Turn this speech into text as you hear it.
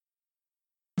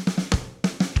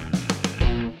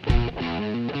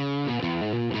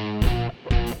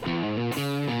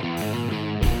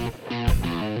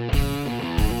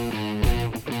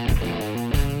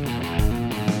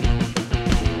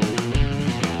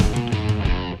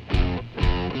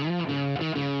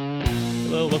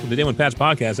Hello, welcome to Day One Patch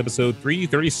Podcast, episode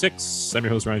 336. I'm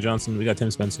your host, Ryan Johnson. We got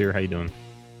Tim Spence here. How you doing?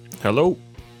 Hello.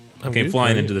 I'm came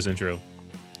flying into this intro.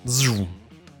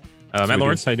 Matt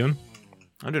Lawrence, how you doing?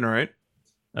 I'm doing all right.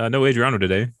 No Adriano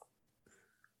today.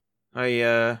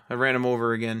 I ran him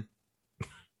over again.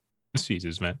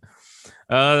 Jesus, Matt.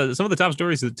 Some of the top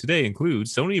stories today include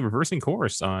Sony reversing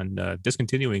course on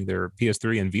discontinuing their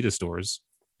PS3 and Vita stores.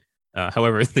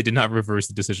 However, they did not reverse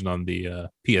the decision on the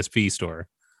PSP store.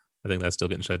 I think that's still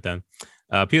getting shut down.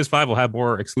 PS5 will have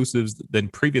more exclusives than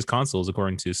previous consoles,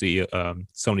 according to CEO,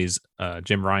 Sony's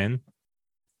Jim Ryan.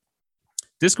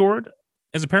 Discord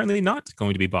is apparently not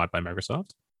going to be bought by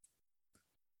Microsoft.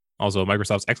 Also,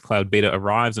 Microsoft's xCloud beta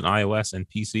arrives on iOS and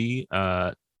PC.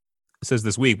 It says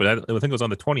this week, but I think it was on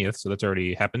the 20th, so that's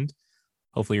already happened.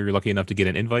 Hopefully, you're lucky enough to get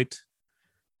an invite.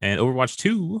 And Overwatch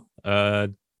 2,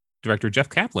 director Jeff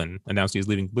Kaplan announced he's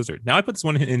leaving Blizzard. Now, I put this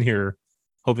one in here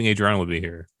hoping Adriano would be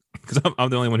here, because I'm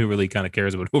the only one who really kind of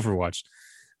cares about Overwatch.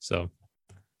 So,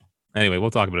 anyway, we'll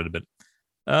talk about it a bit.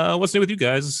 What's new with you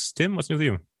guys? Tim, what's new with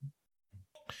you?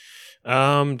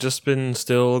 Just been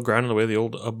still grinding away the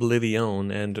old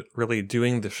Oblivion and really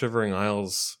doing the Shivering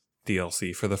Isles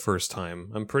DLC for the first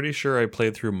time. I'm pretty sure I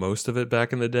played through most of it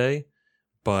back in the day,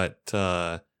 but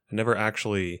I never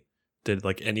actually did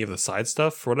like any of the side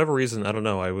stuff. For whatever reason, I don't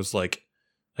know. I was like,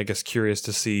 I guess curious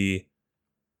to see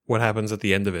what happens at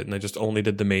the end of it, and I just only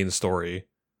did the main story,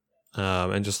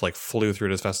 and just like flew through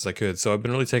it as fast as I could. So I've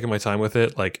been really taking my time with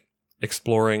it, like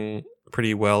exploring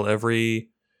pretty well every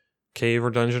cave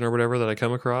or dungeon or whatever that I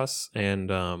come across, and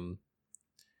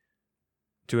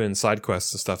doing side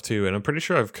quests and stuff too. And I'm pretty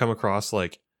sure I've come across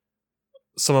like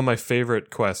some of my favorite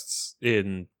quests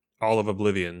in all of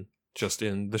Oblivion just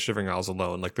in the Shivering Isles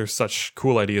alone. Like there's such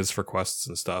cool ideas for quests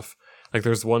and stuff. Like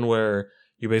there's one where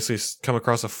you basically come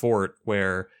across a fort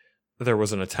where there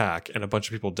was an attack and a bunch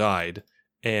of people died,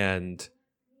 and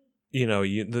you know,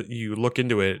 you look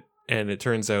into it and it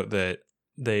turns out that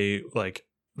they like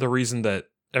the reason that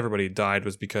everybody died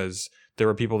was because there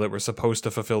were people that were supposed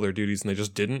to fulfill their duties and they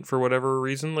just didn't for whatever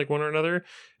reason, like one or another.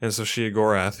 And so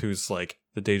Sheogorath, who's like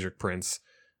the Daedric prince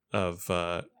of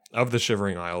the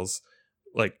Shivering Isles,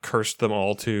 like cursed them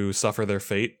all to suffer their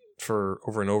fate for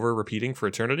over and over, repeating for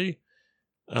eternity.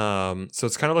 So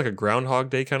it's kind of like a Groundhog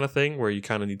Day kind of thing where you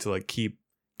kind of need to like keep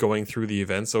going through the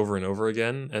events over and over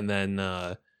again, and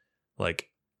then like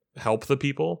help the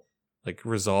people like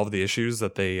resolve the issues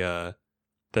that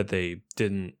they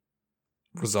didn't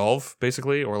resolve,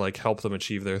 basically, or like help them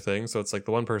achieve their thing. So it's like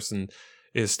the one person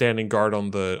is standing guard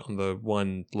on the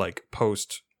one like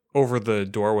post over the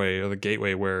doorway or the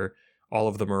gateway where all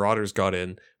of the marauders got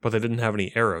in, but they didn't have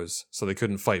any arrows, so they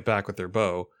couldn't fight back with their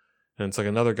bow. And it's like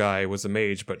another guy was a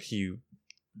mage, but he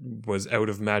was out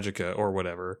of magicka or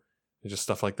whatever, and just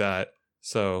stuff like that.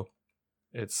 So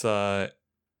it's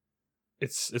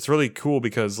really cool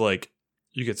because like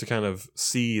you get to kind of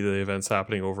see the events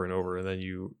happening over and over, and then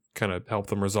you kind of help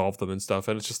them resolve them and stuff.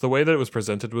 And it's just the way that it was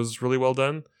presented was really well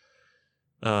done.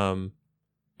 And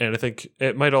I think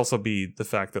it might also be the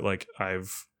fact that like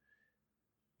I've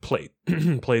played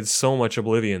so much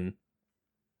Oblivion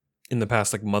in the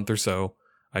past like month or so.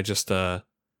 I just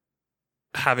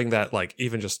having that like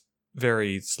even just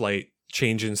very slight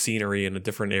change in scenery in a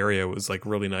different area was like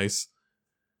really nice.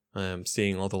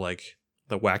 Seeing all the like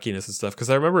the wackiness and stuff, because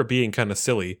I remember it being kind of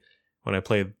silly when I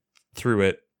played through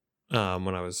it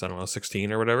when I was, I don't know,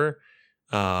 16 or whatever.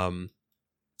 But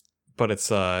it's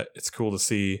cool to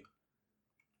see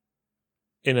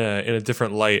in a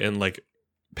different light and like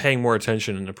paying more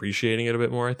attention and appreciating it a bit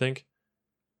more. I think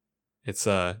it's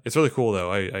really cool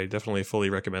though. I definitely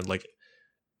fully recommend. Like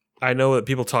I know that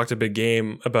people talked a big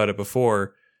game about it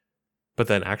before, but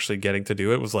then actually getting to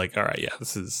do it was like, all right, yeah,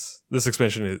 this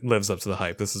expansion lives up to the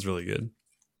hype. This is really good.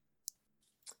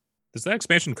 Does that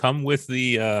expansion come with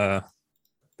the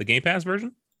Game Pass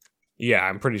version? Yeah,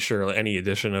 I'm pretty sure any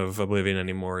edition of Oblivion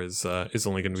anymore is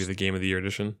only going to be the Game of the Year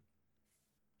edition.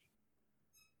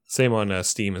 Same on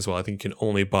Steam as well. I think you can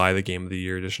only buy the Game of the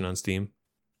Year edition on Steam.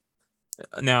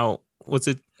 Now, was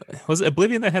it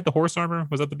Oblivion that had the horse armor?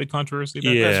 Was that the big controversy?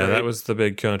 Yeah, that was the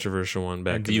big controversial one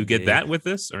back. And do you get that with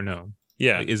this or no?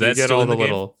 Yeah, is that you get still all in the game?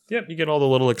 little? Yep, you get all the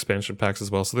little expansion packs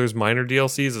as well. So there's minor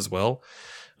DLCs as well,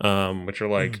 which are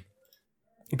like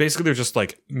basically they're just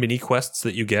like mini quests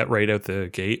that you get right out the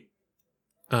gate.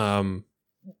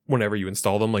 Whenever you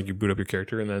install them, like you boot up your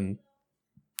character and then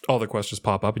all the quests just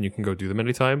pop up and you can go do them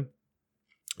anytime.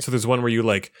 So there's one where you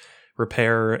like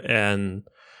repair and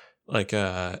like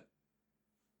an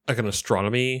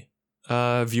astronomy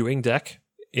viewing deck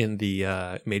in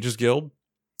the Mages Guild,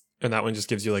 and that one just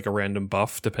gives you like a random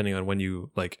buff depending on when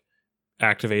you like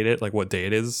activate it, like what day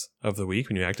it is of the week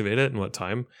when you activate it and what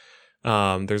time.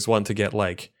 There's one to get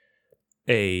like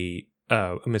a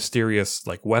mysterious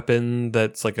like weapon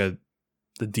that's like the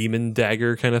demon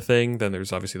dagger kind of thing. Then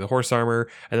there's obviously the horse armor,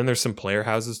 and then there's some player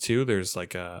houses too. There's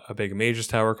like a big mage's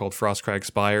tower called Frostcrag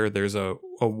Spire. There's a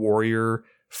warrior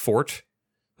fort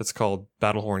that's called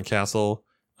Battlehorn Castle.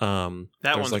 That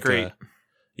there's one's like great.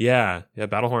 Yeah,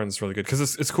 Battlehorn's really good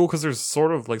because it's cool because there's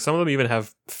sort of like some of them even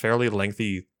have fairly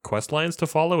lengthy quest lines to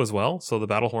follow as well. So the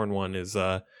Battlehorn one is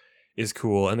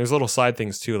cool, and there's little side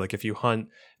things too. Like if you hunt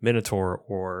Minotaur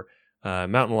or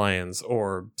mountain lions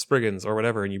or Spriggans or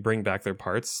whatever, and you bring back their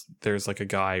parts, there's like a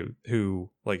guy who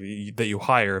like that you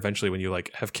hire eventually when you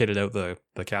like have kitted out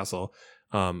the castle,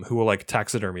 who will like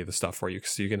taxidermy the stuff for you,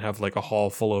 so you can have like a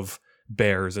hall full of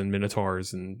bears and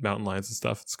minotaurs and mountain lions and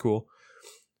stuff. It's cool.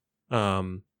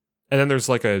 And then there's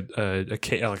like a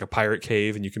like a pirate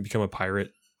cave, and you can become a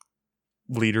pirate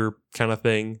leader kind of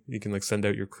thing. You can like send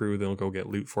out your crew, they'll go get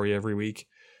loot for you every week.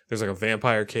 There's like a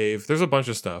vampire cave. There's a bunch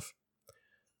of stuff.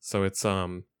 So it's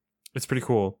pretty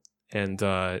cool. And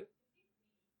I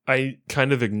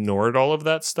kind of ignored all of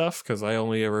that stuff because I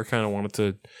only ever kind of wanted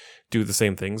to do the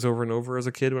same things over and over as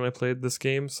a kid when I played this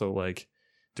game. So like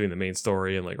doing the main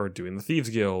story and like or doing the Thieves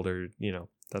Guild or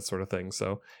that sort of thing.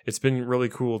 So it's been really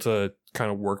cool to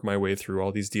kind of work my way through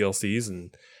all these DLCs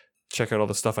and check out all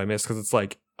the stuff I missed, because it's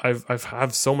like I've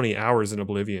have so many hours in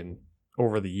Oblivion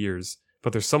over the years,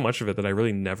 but there's so much of it that I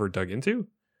really never dug into.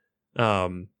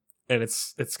 And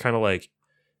it's kind of like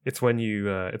it's when you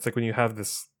it's like when you have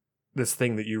this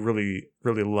thing that you really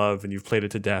really love and you've played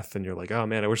it to death and you're like, oh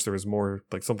man, I wish there was more,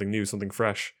 like something new, something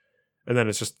fresh, and then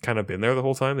it's just kind of been there the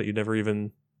whole time that you never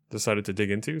even decided to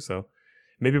dig into. So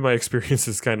maybe my experience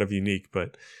is kind of unique,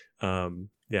 but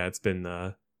yeah, it's been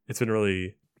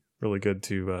really really good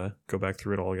to go back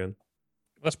through it all again.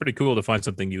 That's pretty cool to find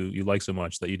something you like so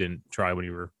much that you didn't try when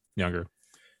you were younger.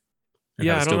 And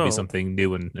Yeah, have it I still don't be know. something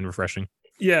new and refreshing.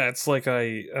 Yeah, it's like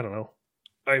I don't know.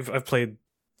 I've played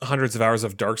hundreds of hours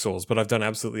of Dark Souls, but I've done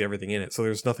absolutely everything in it. So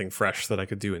there's nothing fresh that I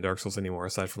could do in Dark Souls anymore,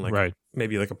 aside from like Right.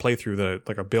 maybe like a playthrough that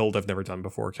like a build I've never done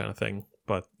before kind of thing.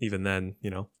 But even then,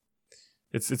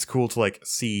 it's cool to like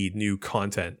see new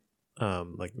content,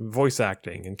 like voice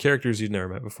acting and characters you've never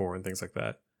met before and things like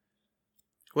that.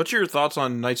 What's your thoughts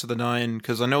on Knights of the Nine?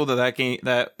 Because I know that game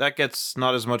that gets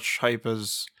not as much hype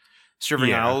as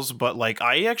Shivering Yeah. Isles, but like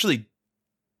I actually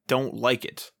don't like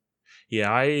it. Yeah,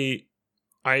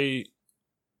 I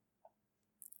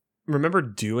remember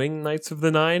doing Knights of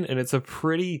the Nine, and it's a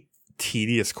pretty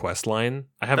tedious quest line.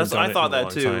 I haven't done I it thought in a that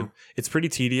long too. time. It's pretty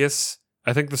tedious.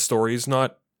 I think the story's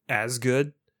not as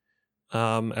good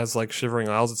as like Shivering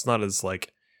Isles. It's not as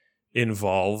like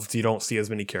involved. You don't see as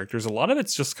many characters. A lot of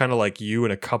it's just kind of like you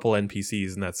and a couple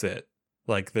NPCs, and that's it.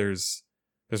 Like there's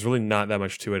really not that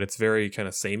much to it. It's very kind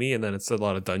of samey, and then it's a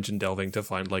lot of dungeon delving to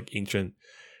find like ancient,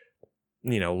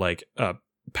 like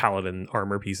paladin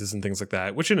armor pieces and things like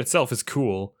that, which in itself is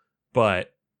cool.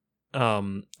 But I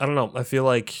don't know. I feel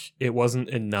like it wasn't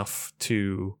enough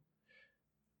to,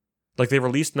 like, they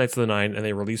released Knights of the Nine and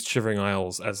they released Shivering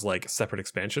Isles as like separate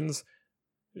expansions.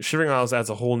 Shivering Isles adds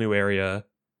a whole new area,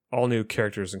 all new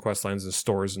characters and quest lines and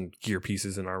stores and gear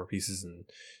pieces and armor pieces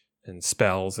and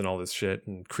spells and all this shit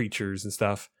and creatures and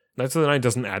stuff. Knights of the Nine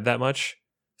doesn't add that much.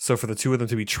 So for the two of them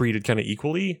to be treated kind of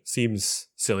equally seems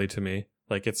silly to me.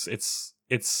 Like it's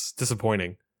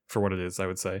disappointing for what it is, I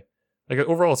would say. Like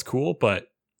overall it's cool, but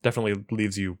definitely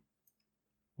leaves you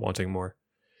wanting more.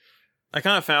 I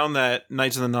kind of found that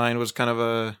Knights of the Nine was kind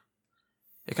of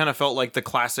it kind of felt like the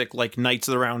classic like Knights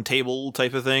of the Round Table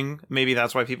type of thing. Maybe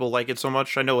that's why people like it so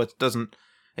much. I know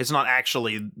it's not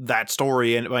actually that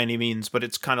story by any means, but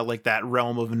it's kind of like that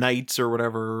realm of knights or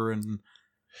whatever. And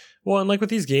Well, and like with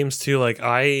these games too, like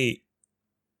I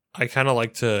kind of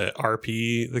like to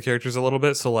RP the characters a little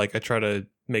bit, so like I try to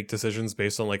make decisions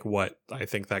based on like what I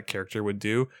think that character would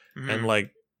do. And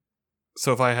like,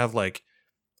 so if I have like,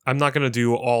 I'm not going to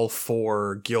do all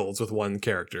 4 guilds with one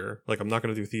character. Like I'm not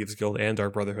going to do Thieves Guild and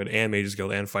Dark Brotherhood and Mages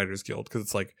Guild and Fighters Guild, because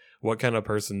it's like, what kind of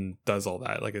person does all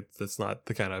that? Like it's not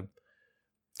the kind of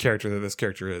character that this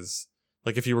character is.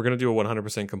 Like if you were going to do a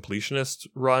 100% completionist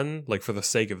run, like for the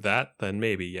sake of that, then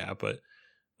maybe, yeah. But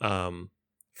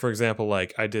for example,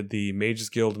 like I did the Mages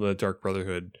Guild and the Dark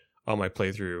Brotherhood on my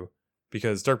playthrough,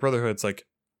 because Dark Brotherhood's like,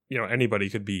 anybody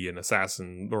could be an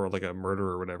assassin or like a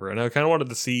murderer or whatever. And I kind of wanted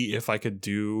to see if I could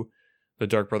do the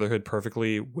Dark Brotherhood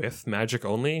perfectly with magic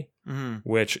only,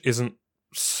 which isn't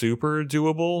super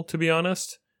doable, to be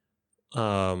honest.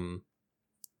 But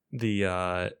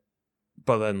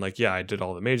then like, yeah, I did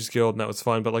all the Mages Guild and that was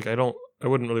fun, but like I don't I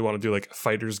wouldn't really want to do like a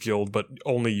fighters guild, but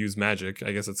only use magic.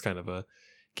 I guess it's kind of a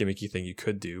gimmicky thing you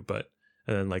could do, but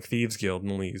and then like thieves guild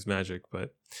and only use magic.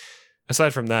 But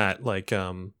aside from that, like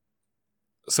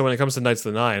so when it comes to Knights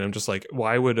of the Nine, I'm just like,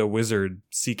 why would a wizard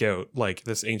seek out like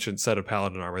this ancient set of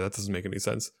paladin armor? That doesn't make any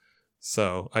sense.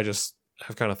 So I just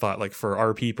have kind of thought like for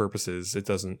RP purposes, it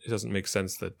doesn't make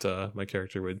sense that my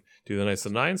character would do the Knights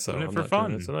of the Nine. So Doing it I'm for not fun.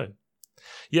 doing Knights of the Nine.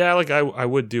 Yeah, like I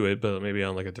would do it, but maybe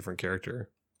on like a different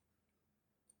character.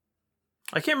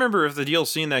 I can't remember if the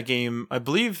DLC in that game, I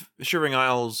believe Shivering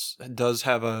Isles does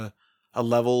have a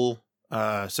level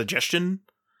suggestion.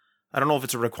 I don't know if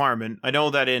it's a requirement. I know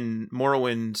that in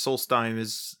Morrowind, Solstheim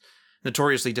is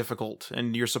notoriously difficult,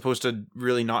 and you're supposed to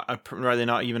really not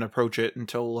even approach it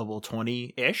until level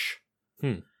 20-ish.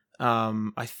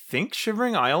 I think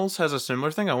Shivering Isles has a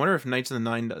similar thing. I wonder if Knights of the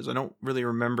Nine does. I don't really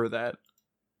remember that.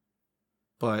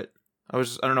 But I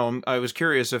don't know. I was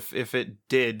curious if it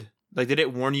did. Like, did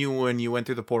it warn you when you went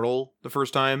through the portal the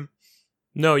first time?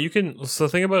 No, you can. So the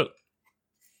thing about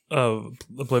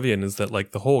Oblivion is that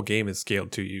like the whole game is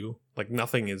scaled to you. Like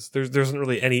nothing is there isn't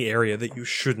really any area that you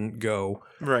shouldn't go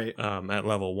Right. at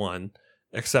level 1,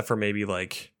 except for maybe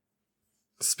like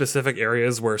specific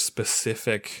areas where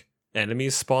specific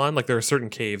enemies spawn. Like there are certain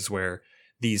caves where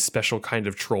these special kind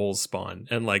of trolls spawn,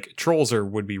 and like trolls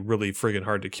would be really friggin'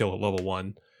 hard to kill at level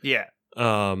 1. Yeah.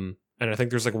 And I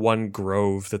think there's like one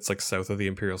grove that's like south of the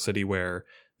Imperial City where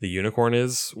the unicorn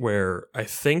is, where I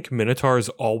think minotaurs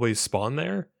always spawn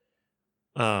there.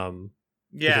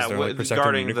 Yeah, like, protecting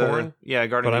guarding the unicorn.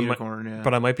 Guarding the unicorn. Yeah,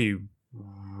 But I might be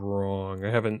wrong.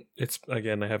 I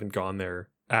haven't gone there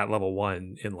at level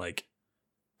 1 in like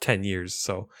 10 years,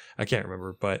 so I can't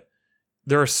remember. But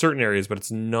there are certain areas, but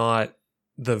it's not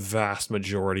the vast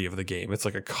majority of the game. It's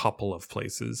like a couple of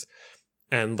places,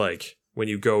 and like when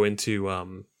you go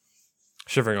into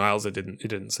Shivering Isles, it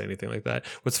didn't say anything like that.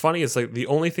 What's funny is like the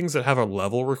only things that have a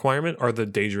level requirement are the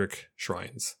Daedric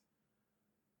shrines.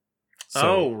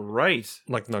 So, right.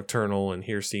 Like Nocturnal and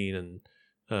Hircine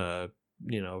and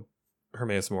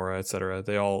Hermaeus Mora, etc.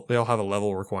 They all have a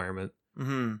level requirement.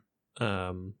 Mm-hmm.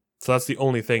 So that's the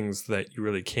only things that you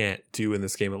really can't do in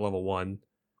this game at level 1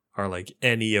 are like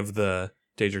any of the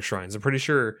Daedric shrines. I'm pretty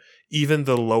sure even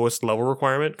the lowest level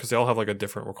requirement, because they all have like a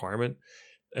different requirement.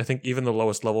 I think even the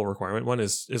lowest level requirement one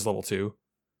is level 2.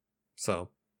 So,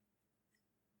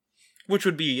 which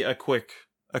would be a quick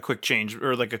change,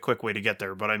 or like a quick way to get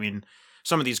there. But I mean,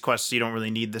 some of these quests you don't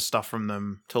really need this stuff from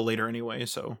them till later anyway.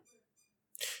 So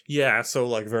yeah, so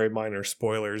like very minor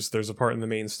spoilers. There's a part in the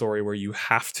main story where you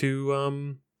have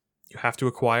to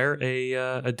acquire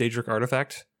a Daedric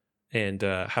artifact and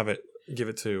give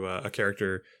it to a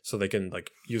character so they can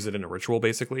like use it in a ritual,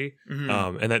 basically.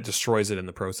 Mm-hmm. And that destroys it in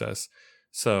the process.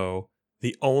 So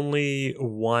the only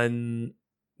one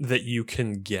that you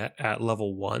can get at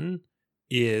level 1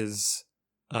 is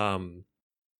a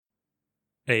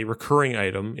recurring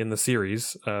item in the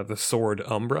series, the sword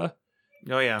Umbra.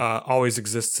 Oh yeah. Always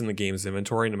exists in the game's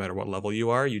inventory no matter what level you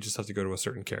are. You just have to go to a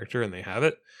certain character and they have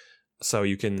it. So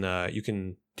you can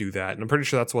do that. And I'm pretty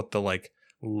sure that's what the like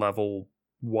level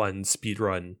 1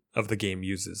 speedrun of the game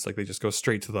uses. Like they just go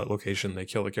straight to that location, they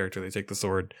kill the character, they take the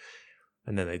sword,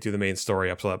 and then they do the main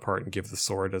story up to that part and give the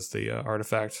sword as the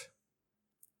artifact.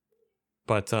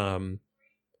 But I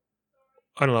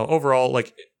don't know. Overall,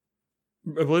 like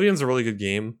Oblivion's a really good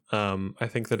game. I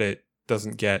think that it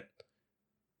doesn't get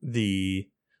the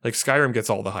like Skyrim gets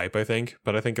all the hype, I think,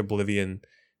 but I think Oblivion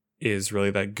is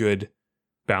really that good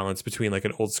balance between like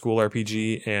an old school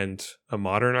RPG and a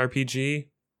modern RPG.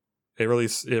 It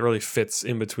really fits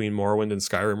in between Morrowind and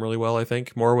Skyrim really well, I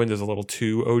think. Morrowind is a little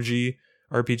too OG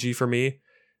RPG for me.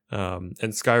 And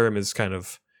Skyrim is kind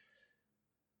of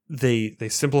they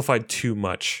simplified too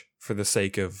much for the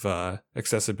sake of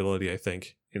accessibility, I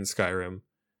think, in Skyrim.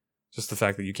 Just the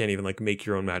fact that you can't even like make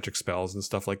your own magic spells and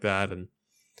stuff like that, and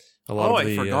a lot of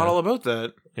the, I forgot all about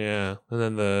that. Yeah, and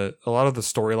then a lot of the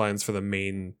storylines for the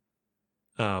main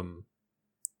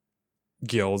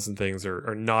guilds and things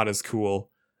are not as cool.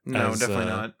 No, definitely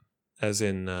not. As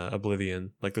in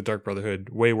Oblivion, like the Dark Brotherhood,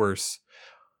 way worse.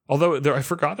 Although I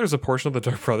forgot there's a portion of the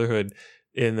Dark Brotherhood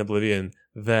in Oblivion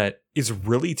that is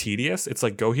really tedious. It's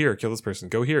like, go here, kill this person,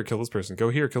 go here, kill this person, go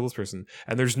here, kill this person.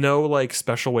 And there's no like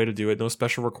special way to do it, no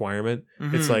special requirement.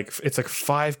 Mm-hmm. It's like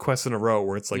 5 quests in a row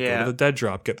where it's like, go to the dead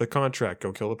drop, get the contract,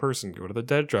 go kill the person, go to the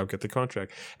dead drop, get the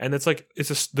contract. And it's like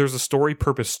there's a story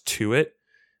purpose to it.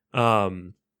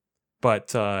 But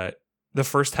the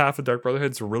first half of Dark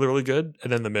Brotherhood is really, really good,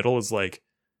 and then the middle is like,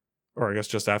 or I guess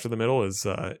just after the middle is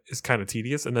kind of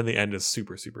tedious, and then the end is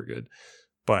super, super good.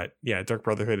 But yeah, Dark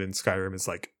Brotherhood and Skyrim is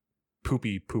like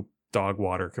poopy poop dog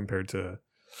water compared to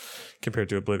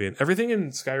Oblivion. Everything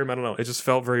in Skyrim, I don't know, it just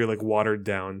felt very like watered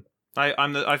down.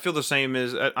 I feel the same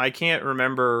as I can't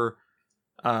remember.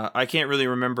 I can't really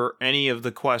remember any of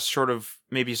the quests, short of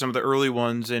maybe some of the early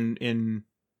ones in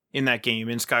that game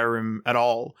in Skyrim at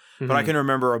all. But I can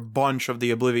remember a bunch of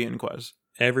the Oblivion quests.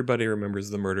 Everybody remembers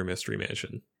the Murder Mystery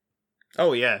Mansion.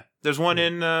 Oh yeah, there's one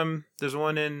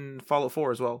in Fallout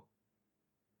 4 as well.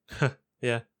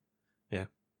 Yeah.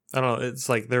 I don't know. It's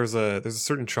like there's a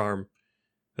certain charm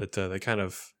that they kind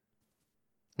of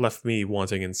left me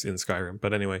wanting in Skyrim.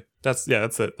 But anyway, that's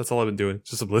it. That's all I've been doing.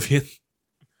 Just Oblivion.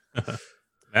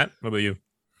 Matt, what about you?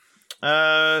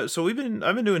 So I've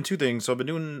been doing two things. So I've been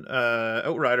doing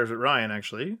Outriders with Ryan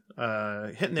actually.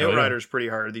 Hitting the Outriders pretty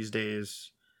hard these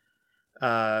days.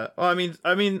 Well, I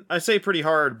mean, I say pretty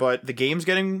hard, but the game's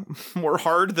getting more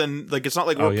hard than like it's not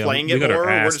like we're playing it more.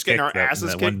 We're just getting our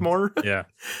asses kicked more. Yeah.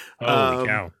 Holy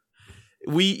cow.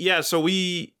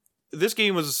 This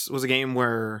game was a game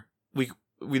where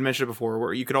we mentioned it before,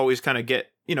 where you could always kind of get,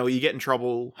 you get in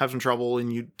trouble, have some trouble,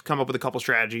 and you come up with a couple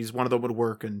strategies. One of them would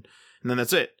work, and then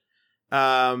that's it.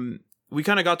 We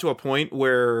kind of got to a point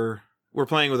where we're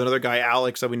playing with another guy,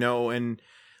 Alex, that we know, and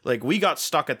like we got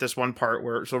stuck at this one part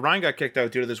where Ryan got kicked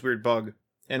out due to this weird bug,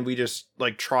 and we just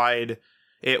like tried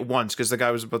it once because the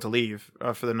guy was about to leave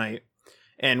for the night,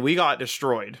 and we got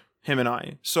destroyed, him and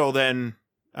I. So then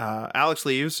Alex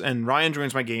leaves, and Ryan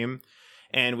joins my game,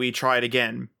 and we tried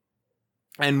again.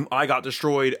 And I got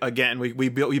destroyed again. We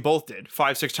both did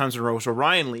 5-6 times in a row. So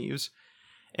Ryan leaves,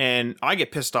 and I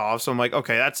get pissed off. So I'm like,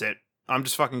 okay, that's it. I'm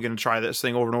just fucking gonna try this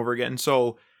thing over and over again.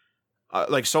 So,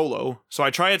 like solo. So I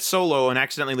try it solo and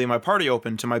accidentally leave my party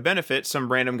open. To my benefit,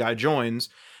 some random guy joins.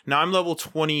 Now I'm level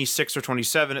 26 or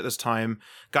 27 at this time.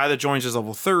 Guy that joins is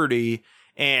level 30,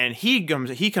 and he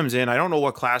comes in. I don't know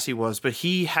what class he was, but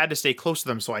he had to stay close to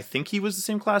them. So I think he was the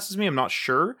same class as me. I'm not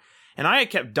sure. And I had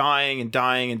kept dying,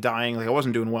 like I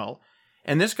wasn't doing well.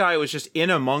 And this guy was just in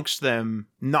amongst them,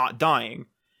 not dying.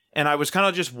 And I was kind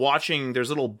of just watching, there's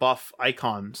little buff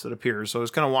icons that appear, so I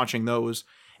was kind of watching those.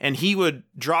 And he would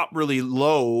drop really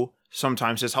low,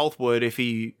 sometimes his health would, if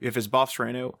his buffs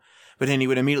ran out. But then he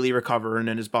would immediately recover, and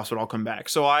then his buffs would all come back.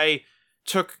 So I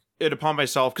took it upon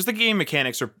myself, because the game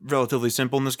mechanics are relatively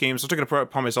simple in this game, so I took it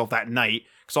upon myself that night,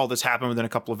 because all this happened within a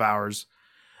couple of hours,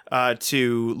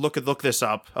 to look this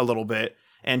up a little bit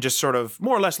and just sort of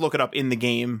more or less look it up in the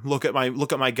game. Look at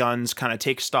my guns, kind of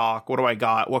take stock. What do I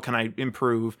got? What can I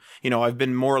improve? I've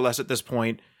been more or less at this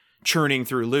point churning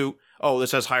through loot. Oh,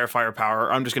 this has higher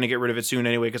firepower. I'm just going to get rid of it soon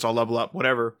anyway because I'll level up,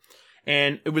 whatever.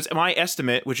 And it was my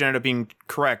estimate, which ended up being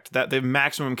correct, that the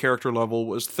maximum character level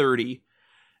was 30.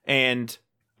 And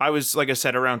I was, like I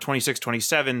said, around 26,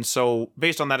 27. So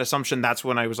based on that assumption, that's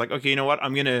when I was like, okay, you know what?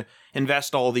 I'm going to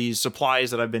invest all these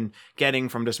supplies that I've been getting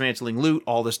from dismantling loot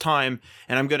all this time,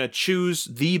 and I'm going to choose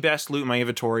the best loot in my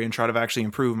inventory and try to actually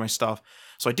improve my stuff.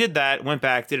 So I did that, went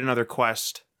back, did another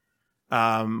quest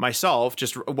myself,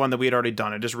 just one that we had already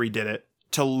done. I just redid it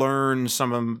to learn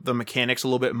some of the mechanics a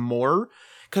little bit more,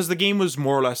 because the game was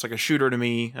more or less like a shooter to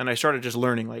me, and I started just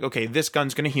learning, like, okay, this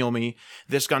gun's going to heal me,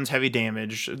 this gun's heavy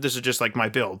damage, this is just like my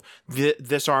build,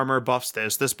 this armor buffs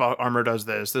this armor does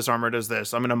this armor does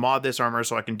this, I'm going to mod this armor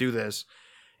so I can do this,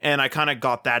 and I kind of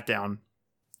got that down.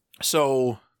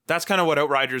 So that's kind of what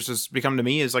Outriders has become to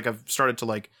me, is like I've started to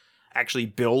like actually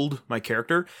build my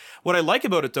character. What I like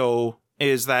about it, though,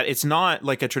 is that it's not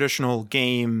like a traditional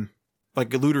game,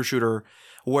 like a looter shooter,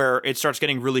 where it starts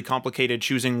getting really complicated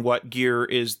choosing what gear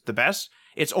is the best.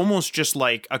 It's almost just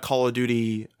like a Call of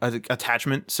Duty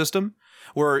attachment system,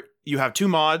 where you have two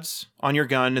mods on your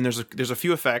gun, and there's a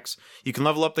few effects. You can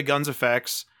level up the gun's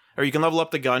effects, or you can level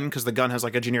up the gun because the gun has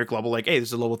like a generic level, like, hey, this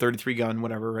is a level 33 gun,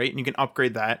 whatever, right? And you can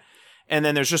upgrade that. And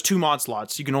then there's just two mod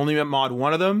slots. You can only mod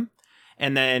one of them,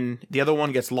 and then the other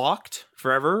one gets locked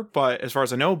forever, but as far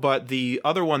as I know, but the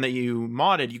other one that you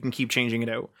modded, you can keep changing it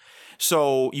out.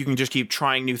 So you can just keep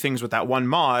trying new things with that one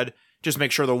mod, just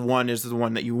make sure the one is the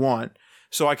one that you want.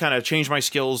 So I kind of changed my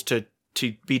skills to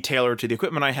be tailored to the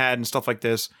equipment I had and stuff like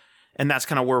this. And that's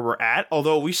kind of where we're at.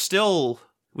 Although we still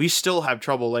have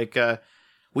trouble. Like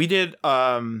we did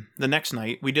the next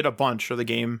night, we did a bunch of the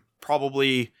game.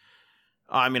 Probably,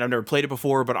 I mean, I've never played it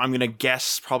before, but I'm going to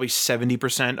guess probably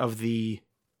 70% of the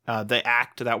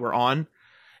act that we're on.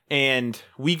 And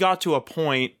we got to a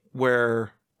point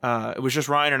where it was just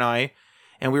Ryan and I,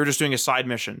 and we were just doing a side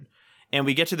mission. And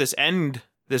we get to this end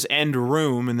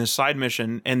room in this side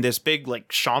mission, and this big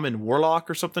like shaman warlock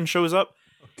or something shows up.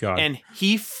 God. And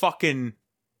he fucking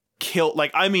killed,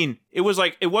 like, I mean, it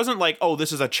wasn't like, oh,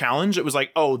 this is a challenge. It was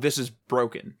like, oh, this is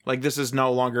broken. Like, this is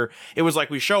no longer, it was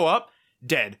like we show up,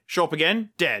 dead. Show up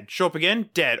again, dead. Show up again,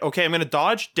 dead. Okay, I'm gonna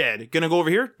dodge, dead. Gonna go over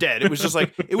here, dead. It was just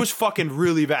like, it was fucking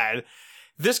really bad.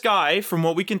 This guy, from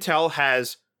what we can tell,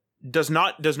 does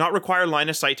not require line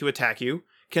of sight to attack you.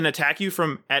 Can attack you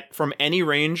from any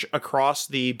range across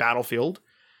the battlefield.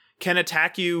 Can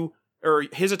attack you, or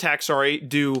his attack,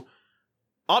 do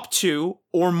up to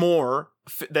or more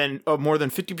than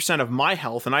 50% of my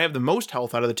health, and I have the most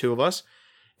health out of the two of us.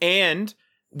 And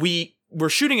we were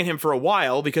shooting at him for a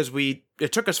while because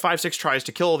it took us 5-6 tries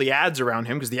to kill all the ads around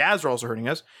him because the ads were also hurting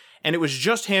us, and it was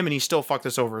just him, and he still fucked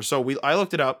us over. So I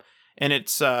looked it up, and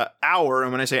it's our,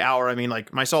 and when I say our, I mean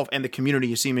like myself and the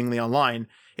community seemingly online.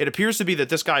 It appears to be that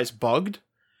this guy's bugged,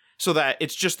 so that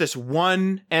it's just this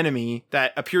one enemy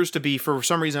that appears to be, for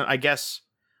some reason, I guess,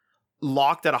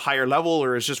 locked at a higher level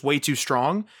or is just way too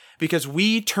strong, because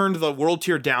we turned the world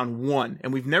tier down 1,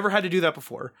 and we've never had to do that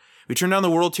before. We turned down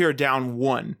the world tier down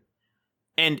 1,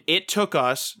 and it took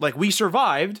us, like, we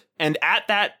survived, and at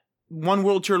that 1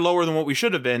 world tier lower than what we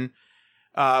should have been,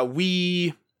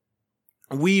 we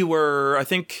were, I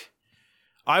think,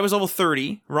 I was level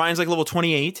 30, Ryan's like level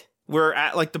 28, we're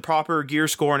at like the proper gear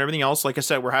score and everything else. Like I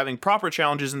said, we're having proper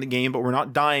challenges in the game, but we're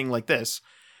not dying like this.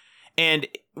 And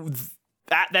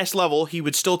at this level, he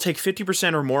would still take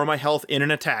 50% or more of my health in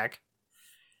an attack.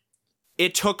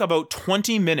 It took about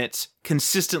 20 minutes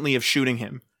consistently of shooting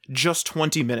him. Just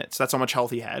 20 minutes. That's how much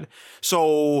health he had.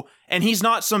 So, and he's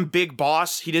not some big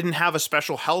boss. He didn't have a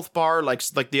special health bar like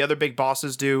the other big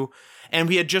bosses do. And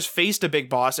we had just faced a big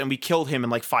boss and we killed him in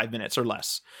like 5 minutes or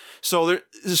less. So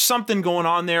there's something going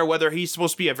on there. Whether he's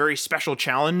supposed to be a very special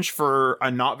challenge for a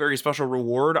not very special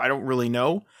reward, I don't really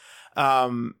know.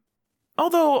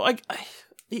 Although I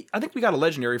think we got a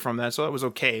legendary from that, so that was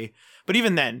okay. But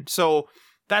even then, so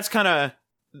that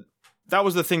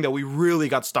was the thing that we really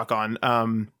got stuck on.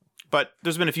 But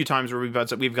there's been a few times where we've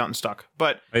gotten stuck.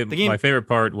 But the game, my favorite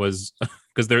part was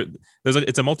because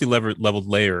it's a multi-leveled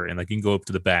layer, and like you can go up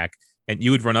to the back, and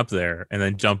you would run up there and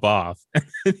then jump off, and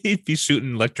he'd be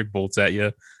shooting electric bolts at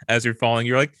you as you're falling.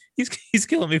 You're like, he's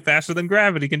killing me faster than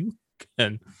gravity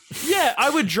can. Yeah, I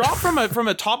would drop from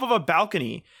a top of a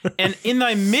balcony, and in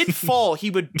my mid fall, he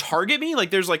would target me.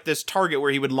 Like there's like this target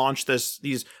where he would launch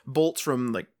these bolts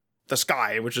from like the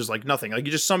sky, which is like nothing. Like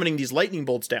you're just summoning these lightning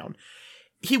bolts down.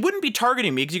 He wouldn't be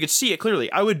targeting me because you could see it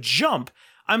clearly. I would jump.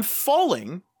 I'm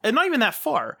falling, and not even that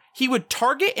far. He would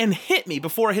target and hit me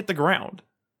before I hit the ground,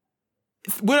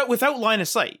 without line of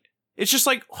sight. It's just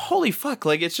like, holy fuck!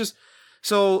 Like it's just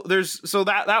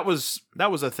that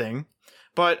was a thing.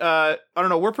 But I don't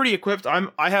know. We're pretty equipped.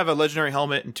 I have a legendary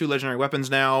helmet and 2 legendary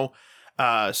weapons now.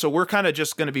 So we're kind of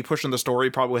just going to be pushing the story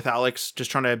probably with Alex,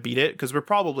 just trying to beat it, because we're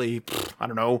probably, I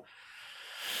don't know.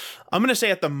 I'm going to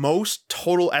say at the most,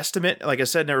 total estimate, like I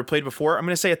said, never played before, I'm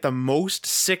going to say at the most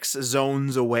 6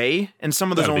 zones away. And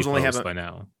some of the zones only have by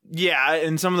now. Yeah,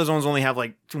 and some of the zones only have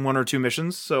like 1 or 2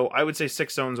 missions. So I would say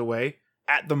 6 zones away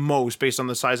at the most based on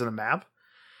the size of the map.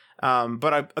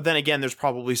 But then again, there's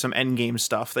probably some end game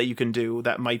stuff that you can do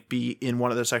that might be in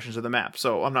one of the sections of the map.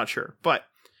 So I'm not sure. But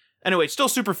anyway, it's still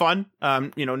super fun.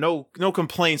 No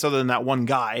complaints other than that one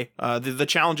guy. The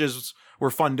challenges were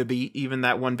fun to beat, even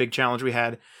that one big challenge we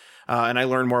had. And I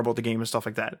learned more about the game and stuff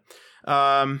like that.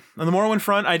 On the Morrowind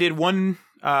front, I did one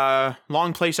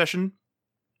long play session.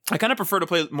 I kind of prefer to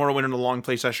play Morrowind in a long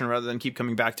play session rather than keep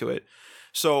coming back to it.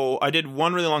 So I did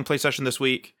one really long play session this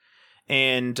week,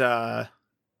 and it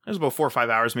was about 4 or 5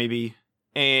 hours maybe,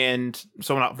 and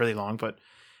so not really long,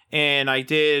 and I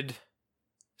did.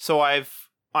 So I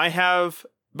have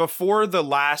before the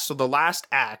last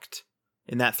act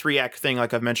in that 3-act thing,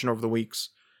 like I've mentioned over the weeks.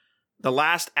 The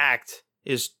last act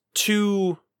is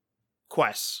 2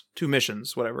 quests, 2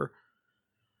 missions, whatever.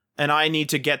 And I need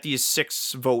to get these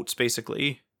 6 votes,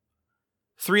 basically.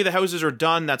 3 of the houses are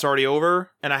done, that's already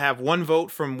over. And I have 1 vote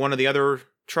from one of the other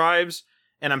tribes,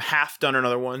 and I'm half done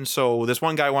another one. So this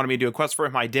one guy wanted me to do a quest for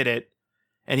him, I did it.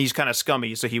 And he's kind of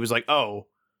scummy, so he was like, oh,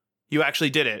 you actually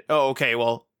did it. Oh, okay,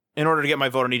 well, in order to get my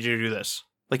vote, I need you to do this.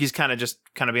 Like, he's kind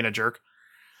of being a jerk.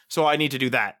 So I need to do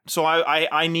that. So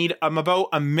I'm about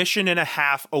a mission and a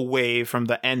half away from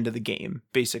the end of the game,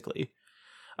 basically.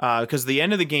 Because the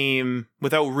end of the game,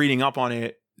 without reading up on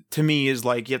it, to me is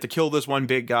like, you have to kill this one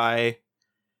big guy.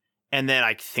 And then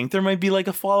I think there might be like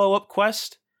a follow-up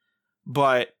quest.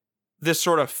 But this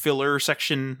sort of filler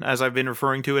section, as I've been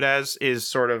referring to it as, is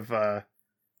sort of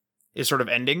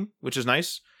ending, which is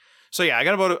nice. So yeah, I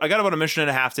got about a mission and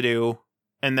a half to do.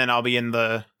 And then I'll be in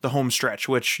the home stretch,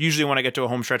 which usually when I get to a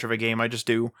home stretch of a game, I just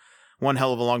do one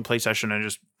hell of a long play session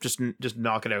and just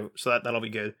knock it out. So that'll be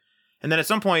good. And then at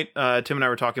some point, Tim and I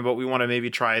were talking about, we want to maybe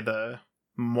try there's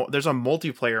a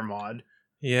multiplayer mod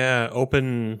Yeah,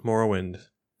 Open Morrowind.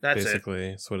 That's basically,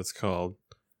 it's what it's called.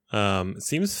 It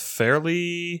seems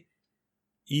fairly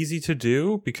easy to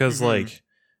do because Mhm. like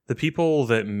the people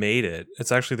that made it,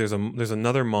 it's actually there's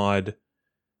another mod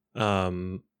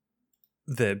that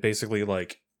basically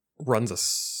like runs a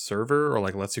server or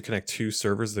like lets you connect two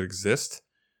servers that exist,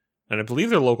 and I believe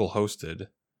they're local hosted.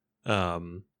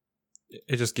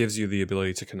 It just gives you the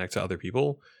ability to connect to other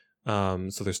people.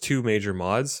 So there's two major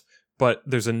mods, but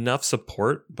there's enough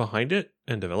support behind it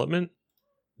and development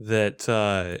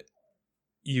that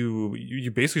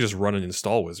you basically just run an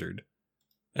install wizard,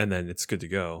 and then it's good to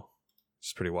go.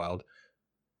 It's pretty wild.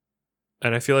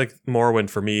 And I feel like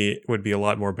Morrowind for me would be a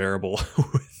lot more bearable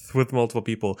with multiple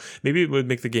people. Maybe it would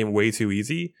make the game way too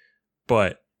easy,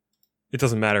 but it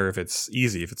doesn't matter if it's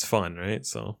easy, if it's fun, right?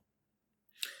 So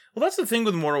Well, that's the thing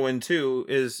with Morrowind too,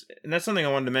 and that's something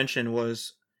I wanted to mention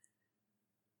was,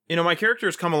 my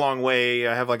character's come a long way.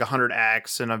 I have like 100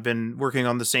 acts, and I've been working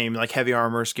on the same like heavy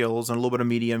armor skills and a little bit of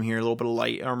medium here, a little bit of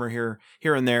light armor here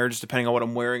and there, just depending on what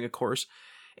I'm wearing, of course,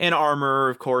 and armor,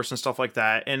 of course, and stuff like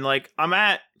that. And like I'm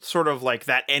at sort of like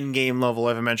that end game level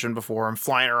I've mentioned before. I'm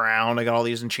flying around. I got all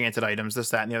these enchanted items, this,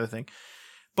 that, and the other thing.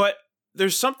 But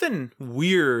there's something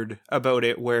weird about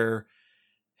it where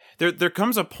there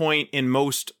comes a point in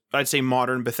most, I'd say,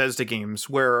 modern Bethesda games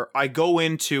where I go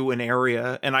into an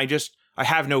area and I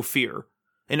have no fear.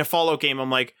 In a Fallout game, I'm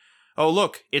like, oh,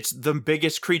 look, it's the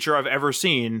biggest creature I've ever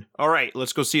seen. All right,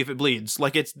 let's go see if it bleeds.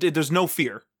 Like, there's no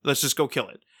fear. Let's just go kill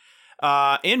it.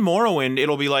 In Morrowind,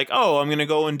 it'll be like, oh, I'm going to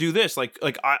go and do this. Like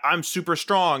I'm super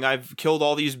strong. I've killed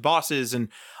all these bosses and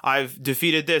I've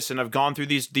defeated this and I've gone through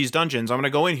these dungeons. I'm going to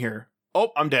go in here.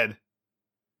 Oh, I'm dead.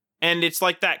 And it's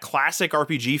like that classic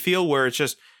RPG feel where it's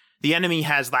just the enemy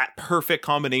has that perfect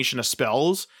combination of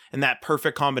spells and that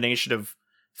perfect combination of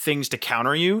things to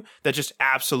counter you that just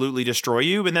absolutely destroy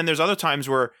you. And then there's other times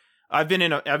where I've been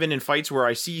in fights where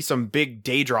I see some big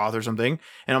Daedroth or something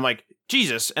and I'm like,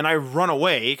 Jesus, and I run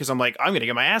away because I'm like, I'm going to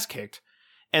get my ass kicked.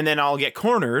 And then I'll get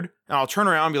cornered and I'll turn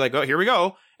around and be like, oh, here we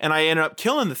go. And I end up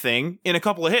killing the thing in a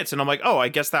couple of hits. And I'm like, oh, I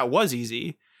guess that was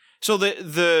easy. So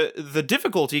the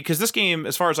difficulty, because this game,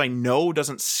 as far as I know,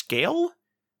 doesn't scale,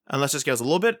 unless it scales a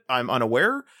little bit, I'm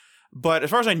unaware. But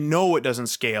as far as I know, it doesn't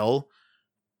scale.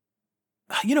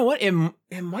 You know what?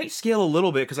 It might scale a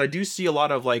little bit because I do see a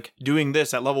lot of like doing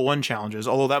this at level 1 challenges,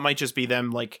 although that might just be them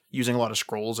like using a lot of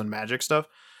scrolls and magic stuff.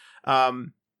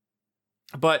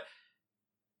 But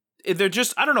they're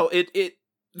just, I don't know,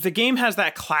 the game has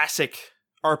that classic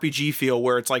RPG feel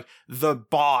where it's like the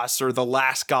boss or the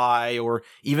last guy or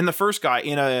even the first guy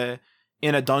in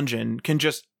a dungeon can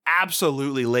just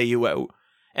absolutely lay you out.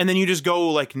 And then you just go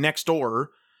like next door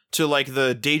to like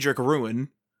the Daedric ruin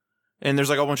and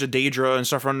there's like a bunch of Daedra and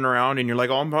stuff running around and you're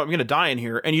like, oh, I'm going to die in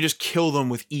here. And you just kill them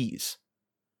with ease.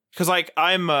 Cause like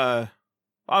I'm a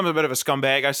bit of a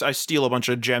scumbag. I steal a bunch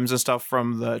of gems and stuff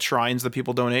from the shrines that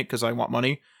people donate because I want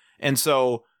money. And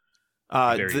so,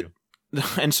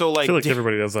 and so like, I feel like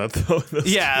everybody does that though.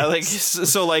 Yeah, like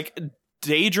so like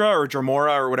Daedra or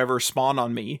Dremora or whatever spawn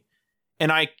on me,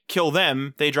 and I kill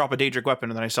them. They drop a Daedric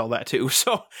weapon, and then I sell that too.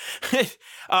 So,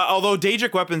 although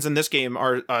Daedric weapons in this game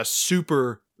are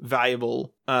super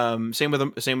valuable, same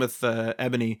with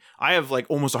Ebony. I have like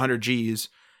almost 100 Gs.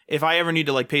 If I ever need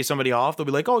to like pay somebody off, they'll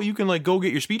be like, "Oh, you can like go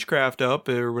get your speechcraft up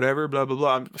or whatever." Blah blah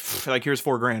blah. Like here's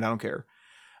 $4,000. I don't care.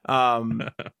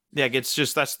 Yeah, it's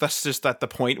just that's just at the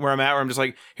point where I'm at where I'm just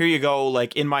like, here you go.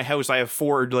 Like in my house, I have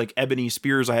 4 like ebony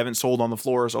spears I haven't sold on the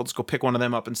floor, so I'll just go pick one of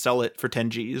them up and sell it for 10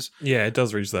 Gs. Yeah, it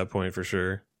does reach that point for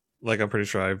sure. Like I'm pretty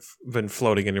sure I've been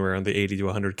floating anywhere on the 80 to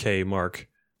 100K mark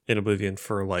in Oblivion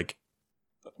for like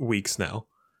weeks now.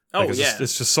 Oh, it's yeah.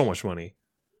 It's just so much money.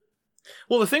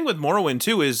 Well, the thing with Morrowind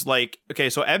too is like, okay,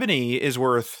 so Ebony is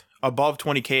worth above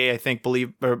 20K, I think,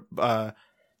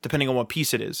 depending on what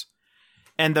piece it is.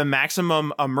 And the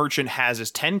maximum a merchant has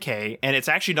is 10K, and it's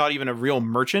actually not even a real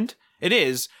merchant. It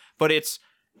is, but it's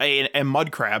a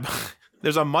mud crab.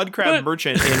 There's a mud crab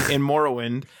merchant in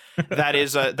Morrowind that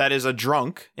is a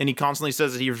drunk, and he constantly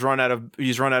says that he's run out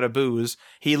of booze.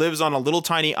 He lives on a little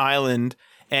tiny island,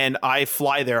 and I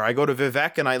fly there. I go to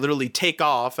Vivec, and I literally take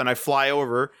off, and I fly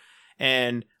over,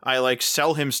 and I like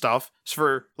sell him stuff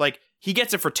for like he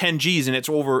gets it for 10 Gs, and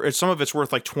some of it's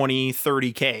worth like 20,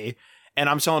 30K. And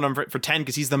I'm selling them for 10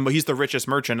 because he's the richest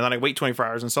merchant. And then I wait 24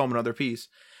 hours and sell him another piece.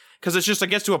 Because it's just, it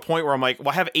gets to a point where I'm like, well,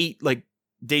 I have 8 like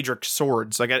Daedric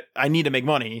swords. Like I need to make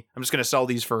money. I'm just going to sell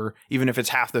these for, even if it's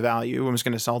half the value, I'm just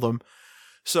going to sell them.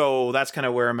 So that's kind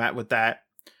of where I'm at with that.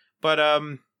 But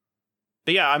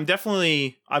yeah,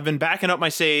 I've been backing up my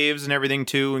saves and everything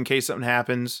too, in case something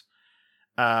happens.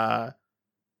 And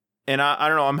And I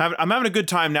don't know. I'm having a good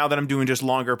time now that I'm doing just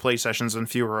longer play sessions and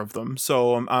fewer of them.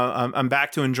 So I'm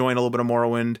back to enjoying a little bit of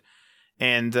Morrowind,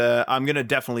 and I'm gonna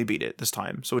definitely beat it this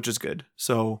time. So which is good.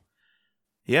 So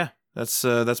yeah, that's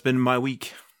been my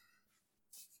week.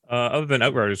 Other than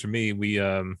Outriders for me, we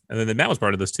and then Matt was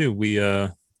part of this too.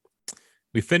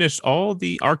 We finished all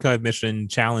the archive mission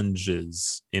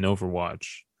challenges in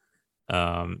Overwatch,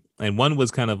 and one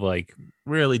was kind of like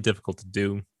really difficult to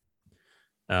do.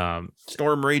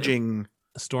 Storm Raging,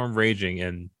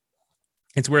 and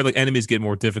it's where like enemies get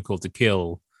more difficult to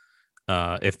kill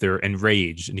if they're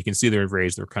enraged, and you can see they're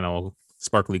enraged. They're kind of all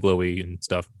sparkly, glowy, and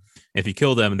stuff. And if you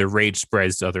kill them, their rage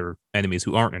spreads to other enemies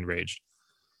who aren't enraged.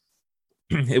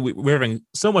 We're having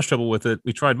so much trouble with it.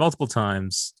 We tried multiple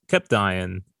times, kept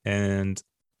dying, and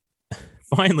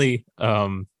finally,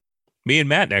 me and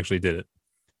Matt actually did it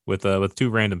with 2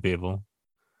 random people,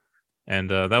 and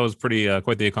that was pretty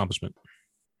quite the accomplishment.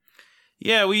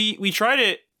 Yeah, we tried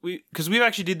it. Because we've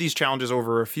actually did these challenges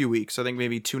over a few weeks. I think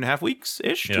maybe 2.5 weeks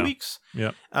ish, 2 weeks.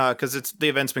 Yeah. Because the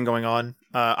event's been going on.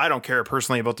 I don't care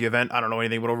personally about the event. I don't know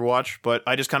anything about Overwatch, but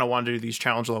I just kind of wanted to do these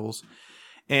challenge levels.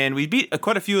 And we beat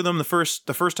quite a few of them the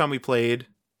first time we played,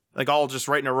 like all just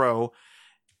right in a row.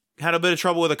 Had a bit of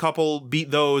trouble with a couple, beat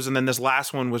those, and then this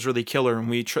last one was really killer.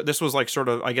 And this was like sort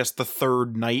of, I guess, the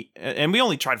third night, and we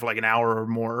only tried for like an hour or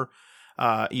more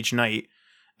each night.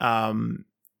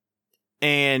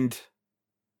 And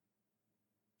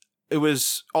it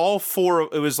was all 4.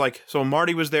 It was like, so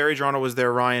Marty was there, Adriano was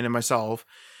there, Ryan, and myself.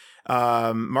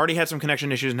 Marty had some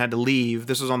connection issues and had to leave.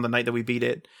 This was on the night that we beat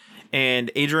it.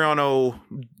 And Adriano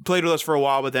played with us for a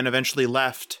while, but then eventually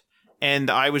left. And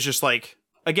I was just like,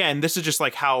 again, this is just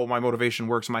like how my motivation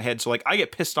works in my head. So like I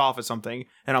get pissed off at something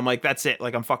and I'm like, that's it.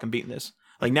 Like I'm fucking beating this.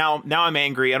 Like now I'm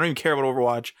angry. I don't even care about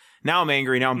Overwatch. Now I'm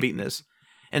angry. Now I'm beating this.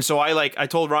 And so I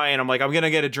told Ryan, I'm like, I'm going to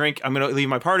get a drink. I'm going to leave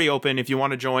my party open if you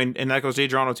want to join. And that goes to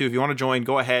Adriano too. If you want to join,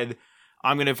 go ahead.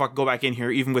 I'm going to fucking go back in here,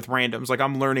 even with randoms. Like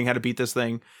I'm learning how to beat this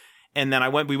thing. And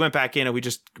then we went back in and we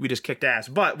just kicked ass.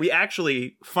 But we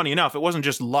actually, funny enough, it wasn't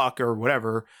just luck or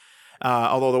whatever.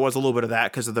 Although there was a little bit of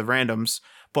that because of the randoms.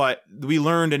 But we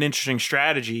learned an interesting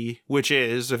strategy, which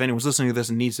is, if anyone's listening to this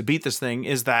and needs to beat this thing,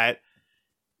 is that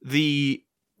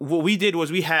what we did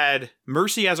was we had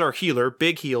Mercy as our healer,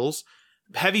 big heals,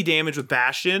 heavy damage with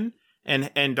Bastion,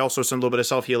 and also some little bit of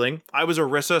self-healing. I was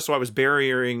Orisa, so I was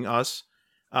barriering us,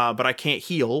 but I can't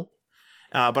heal.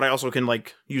 But I also can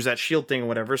like use that shield thing or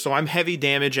whatever. So I'm heavy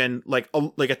damage and like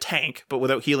a tank, but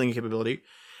without healing capability.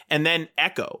 And then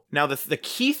Echo. Now the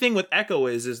key thing with Echo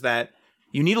is that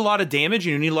you need a lot of damage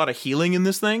and you need a lot of healing in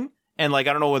this thing. And like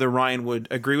I don't know whether Ryan would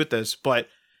agree with this, but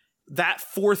that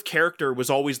 4th character was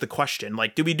always the question.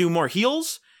 Like, do we do more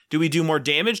heals? Do we do more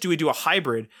damage? Do we do a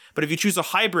hybrid? But if you choose a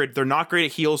hybrid, they're not great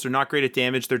at heals. They're not great at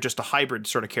damage. They're just a hybrid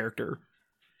sort of character.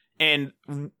 And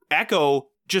Echo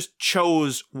just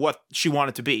chose what she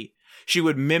wanted to be. She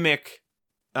would mimic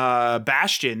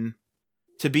Bastion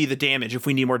to be the damage if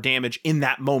we need more damage in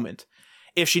that moment.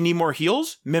 If she need more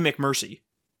heals, mimic Mercy.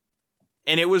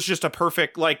 And it was just a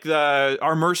perfect, like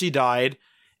our Mercy died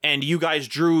and you guys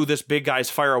drew this big guy's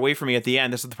fire away from me at the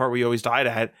end. This is the part we always died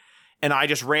at. And I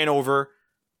just ran over,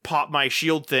 popped my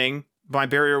shield thing. My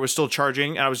barrier was still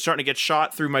charging and I was starting to get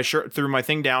shot through my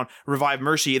thing down, revive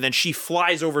Mercy. And then she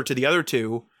flies over to the other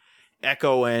 2,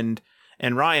 Echo and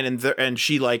Ryan, and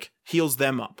she like heals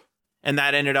them up. And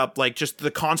that ended up like just the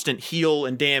constant heal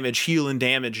and damage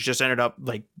just ended up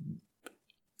like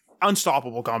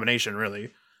unstoppable combination,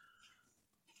 really.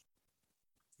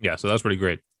 Yeah, so that was pretty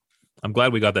great. I'm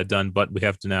glad we got that done, but we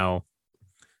have to now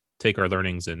take our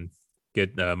learnings and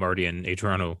get Marty and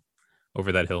Adriano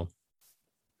over that hill.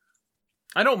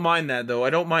 I don't mind that though.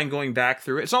 I don't mind going back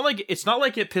through it. It's not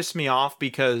like it pissed me off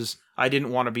because I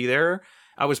didn't want to be there.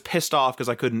 I was pissed off because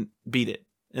I couldn't beat it.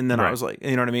 And then I was like,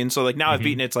 you know what I mean? So like now I've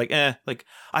beaten it. It's like, like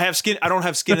I don't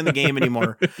have skin in the game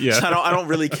anymore. Yeah. So I don't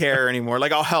really care anymore.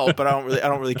 Like I'll help, but I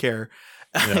don't really care.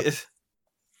 Yeah.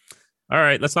 All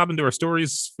right, let's hop into our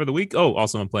stories for the week. Oh,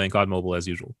 also I'm playing COD Mobile as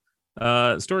usual.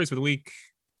 Stories for the week.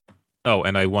 Oh,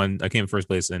 and I came first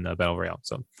place in Battle Royale.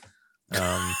 So,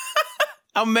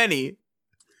 how many?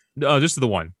 No, just the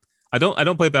one. I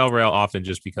don't play Battle Royale often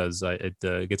just because it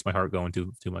gets my heart going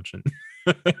too much, and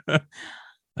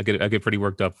I get pretty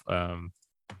worked up,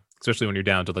 especially when you're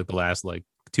down to like the last like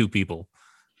 2 people.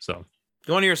 So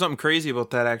you want to hear something crazy about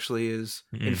that? Actually, is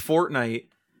in Fortnite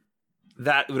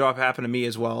that would have happened to me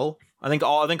as well. I think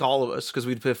all of us, because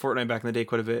we'd play Fortnite back in the day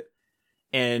quite a bit,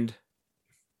 and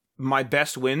my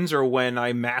best wins are when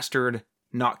I mastered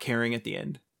not caring at the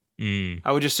end.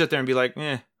 I would just sit there and be like,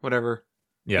 whatever.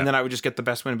 Yeah. And then I would just get the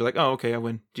best win and be like, oh, okay, I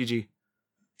win. GG.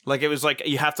 Like it was like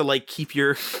you have to like keep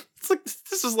your. It's like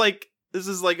this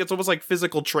is like it's almost like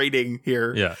physical training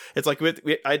here. Yeah, It's like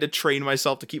I had to train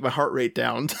myself to keep my heart rate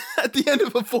down at the end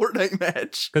of a Fortnite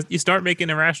match. because you start making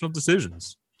irrational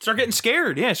decisions. Start getting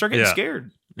scared. Yeah, start getting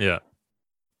scared. Yeah.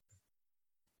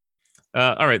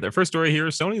 All right, the first story here: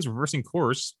 Sony is reversing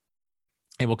course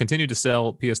and will continue to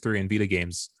sell PS3 and Vita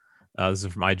games. This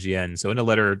is from IGN. So, in a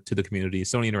letter to the community,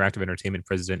 Sony Interactive Entertainment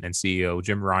President and CEO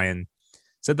Jim Ryan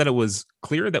said that it was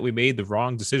clear that we made the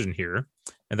wrong decision here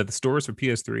and that the stores for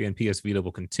PS3 and PS Vita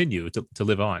will continue to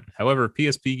live on. However,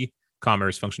 PSP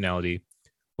commerce functionality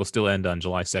will still end on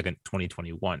July 2nd,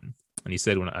 2021. And he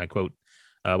said, when I quote,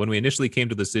 when we initially came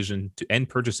to the decision to end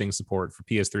purchasing support for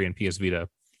PS3 and PS Vita,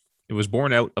 it was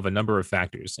born out of a number of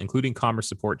factors, including commerce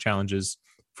support challenges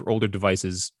for older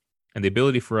devices and the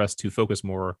ability for us to focus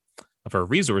more of our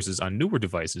resources on newer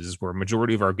devices where a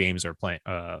majority of our gamers are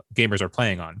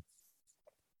playing on.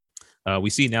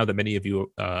 We see now that many of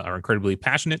you are incredibly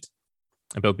passionate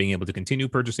about being able to continue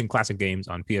purchasing classic games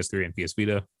on PS3 and PS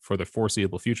Vita for the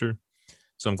foreseeable future.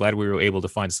 So I'm glad we were able to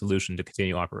find a solution to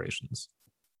continue operations.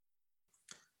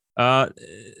 How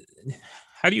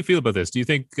do you feel about this? Do you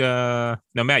think now,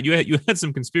 Matt, you had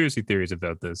some conspiracy theories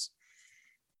about this?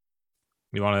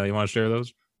 You want to share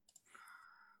those?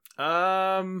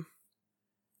 I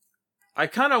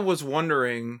kind of was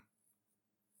wondering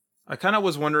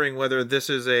whether this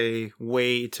is a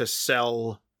way to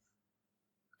sell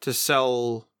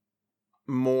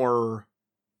more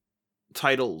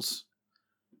titles,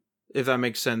 if that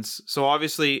makes sense. So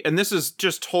obviously, and this is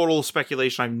just total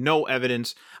speculation. I have no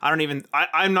evidence.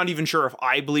 I'm not even sure if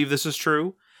I believe this is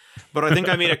true, but I think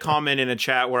I made a comment in a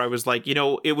chat where I was like,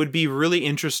 it would be really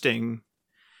interesting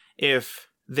if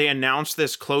they announced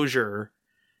this closure,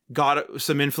 got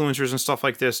some influencers and stuff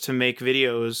like this to make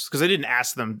videos, because I didn't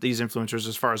ask them, these influencers,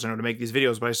 as far as I know, to make these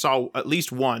videos, but I saw at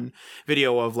least one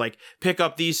video of like, pick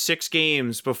up these 6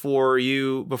 games before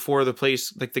the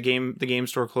place, like the game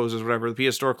store closes, whatever, the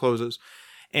PS store closes.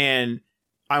 And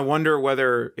I wonder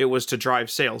whether it was to drive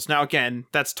sales. Now, again,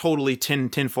 that's totally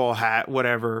tinfoil hat,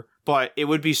 whatever, but it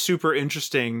would be super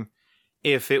interesting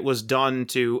if it was done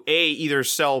to either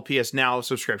sell PS Now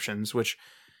subscriptions, which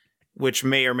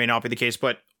may or may not be the case,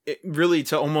 but really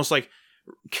to almost like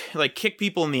kick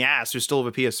people in the ass who still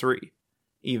have a PS3,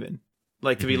 even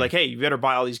like to be like, hey, you better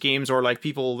buy all these games, or like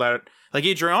people that like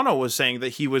Adriano was saying that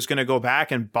he was going to go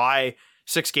back and buy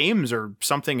 6 games or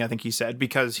something. I think he said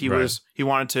because he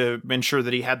wanted to ensure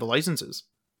that he had the licenses.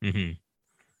 Mm-hmm.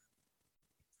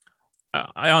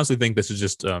 I honestly think this is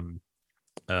just Sony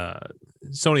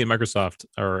and Microsoft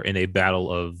are in a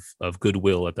battle of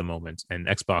goodwill at the moment, and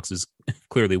Xbox is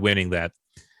clearly winning that.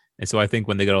 And so I think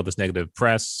when they got all this negative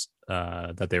press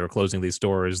that they were closing these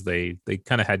stores, they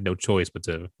kind of had no choice but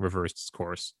to reverse its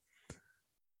course.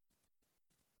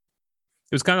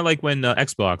 It was kind of like when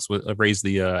Xbox raised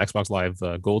the Xbox Live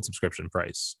Gold subscription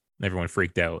price. Everyone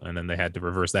freaked out, and then they had to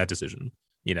reverse that decision.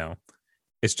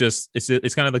 It's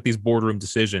kind of like these boardroom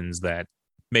decisions that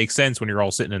make sense when you're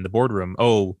all sitting in the boardroom.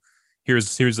 Oh,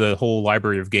 here's a whole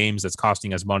library of games that's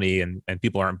costing us money, and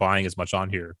people aren't buying as much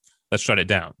on here. Let's shut it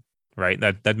down. Right?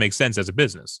 That makes sense as a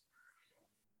business.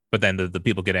 But then the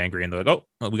people get angry and they're like, oh,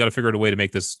 well, we got to figure out a way to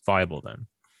make this viable then.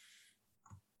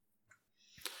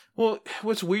 Well,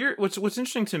 what's weird, what's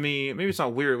interesting to me, maybe it's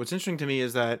not weird, what's interesting to me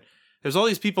is that there's all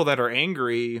these people that are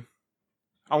angry.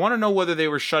 I want to know whether they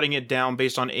were shutting it down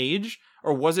based on age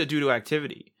or was it due to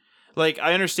activity? Like,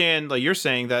 I understand, like you're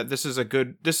saying that this is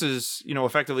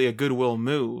effectively a goodwill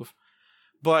move,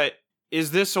 but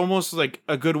is this almost like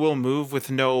a goodwill move with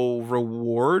no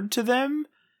reward to them?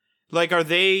 Like, are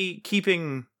they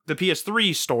keeping the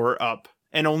PS3 store up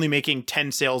and only making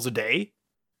 10 sales a day?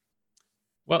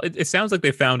 Well, it sounds like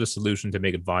they found a solution to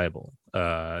make it viable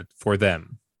for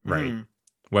them, right? Mm.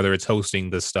 Whether it's hosting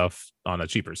this stuff on a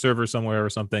cheaper server somewhere or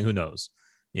something, who knows?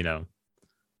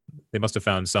 They must have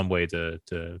found some way to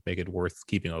make it worth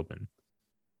keeping open.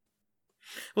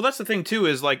 Well, that's the thing too,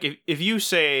 is like if you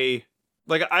say,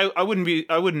 like, I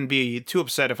wouldn't be too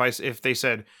upset if they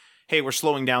said, hey, we're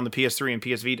slowing down the PS3 and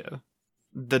PS Vita,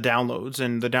 the downloads,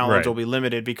 and the downloads will be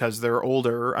limited because they're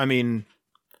older. I mean,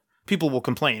 people will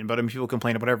complain, but people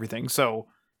complain about everything. So,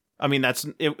 I mean,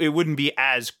 it wouldn't be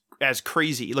as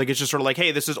crazy. Like, it's just sort of like,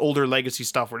 hey, this is older legacy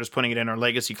stuff. We're just putting it in our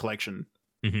legacy collection.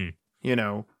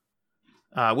 Mm-hmm.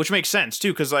 Which makes sense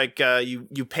too, because like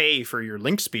you pay for your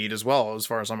link speed as well, as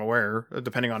far as I'm aware,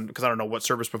 depending on, because I don't know what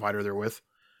service provider they're with.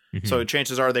 Mm-hmm. So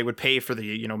chances are they would pay for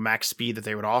the max speed that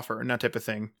they would offer and that type of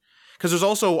thing. Because there's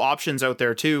also options out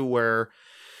there too where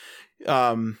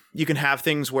you can have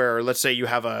things where, let's say you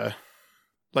have a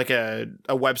like a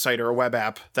website or a web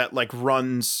app that like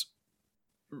runs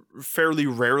fairly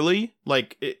rarely,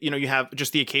 like you have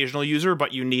just the occasional user,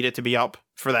 but you need it to be up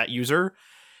for that user,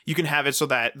 you can have it so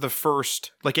that the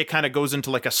first, like, it kind of goes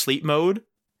into like a sleep mode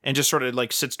and just sort of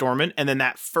like sits dormant, and then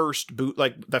that first boot,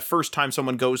 like the first time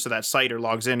someone goes to that site or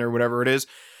logs in or whatever it is,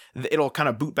 it'll kind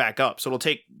of boot back up. So it'll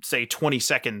take, say, 20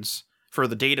 seconds for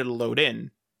the data to load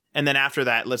in. And then after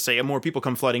that, let's say more people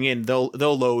come flooding in, they'll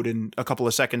load in a couple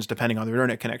of seconds depending on their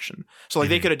internet connection. So like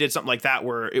they could have did something like that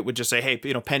where it would just say, hey,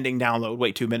 pending download,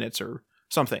 wait 2 minutes or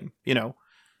something,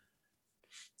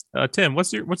 Tim,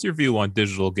 what's your view on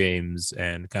digital games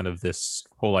and kind of this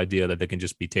whole idea that they can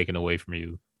just be taken away from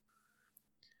you?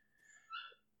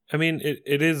 I mean,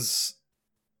 it is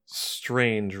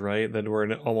strange, right? That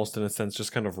we're almost in a sense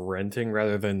just kind of renting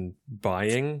rather than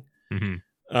buying.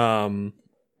 Mm-hmm.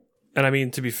 And I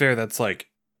mean, to be fair, that's like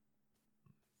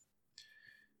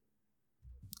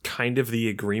kind of the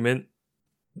agreement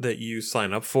that you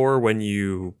sign up for when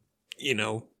you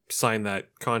sign that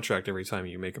contract every time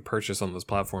you make a purchase on those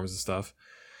platforms and stuff.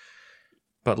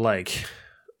 But like,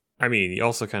 I mean, you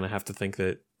also kind of have to think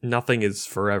that nothing is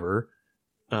forever.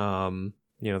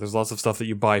 There's lots of stuff that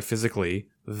you buy physically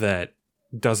that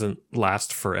doesn't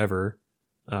last forever,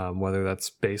 whether that's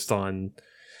based on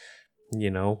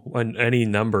on any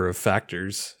number of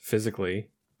factors physically,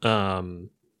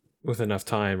 with enough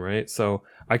time, right? So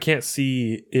I can't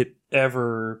see it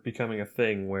ever becoming a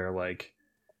thing where like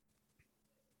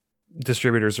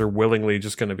distributors are willingly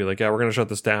just going to be like, yeah, we're going to shut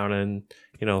this down, and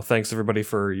thanks everybody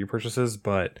for your purchases,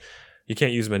 but you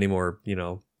can't use them anymore.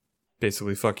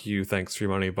 Basically, fuck you, thanks for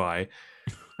your money, bye.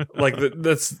 Like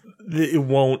it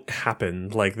won't happen.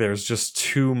 Like there's just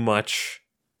too much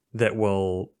that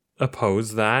will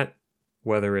oppose that,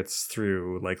 whether it's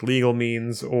through like legal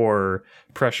means or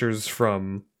pressures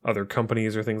from other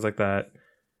companies or things like that.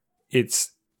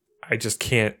 I just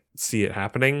can't see it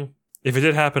happening. If it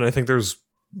did happen, I think there's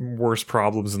worse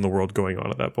problems in the world going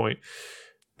on at that point.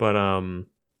 But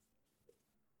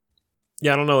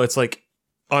yeah, I don't know. It's like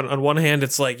on one hand,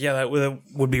 it's like, yeah, that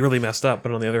would be really messed up.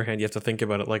 But on the other hand, you have to think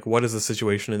about it like, what is the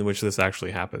situation in which this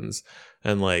actually happens?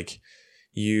 And like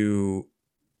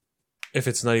if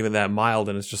it's not even that mild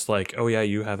and it's just like, oh yeah,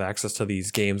 you have access to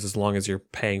these games as long as you're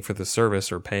paying for the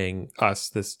service or paying us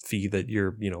this fee that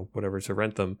you're, whatever, to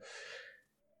rent them.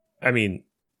 I mean,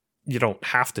 you don't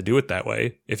have to do it that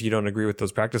way. If you don't agree with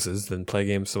those practices, then play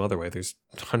games some other way. There's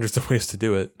hundreds of ways to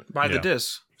do it. Buy the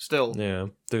disc still. Yeah.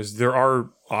 There are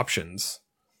options,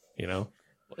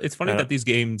 It's funny that these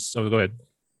games... Oh, go ahead.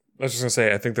 I was just going to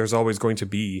say, I think there's always going to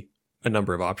be a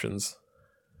number of options.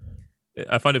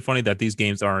 I find it funny that these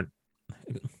games aren't,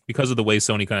 because of the way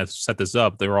Sony kind of set this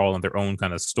up, they're all in their own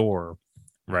kind of store,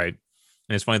 right?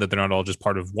 And it's funny that they're not all just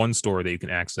part of one store that you can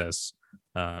access,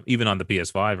 even on the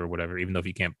PS5 or whatever, even though if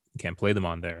you can't play them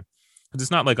on there. Because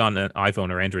it's not like on an iPhone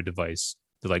or Android device.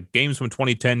 They're like, games from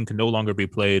 2010 can no longer be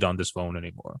played on this phone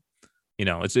anymore.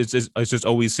 It's just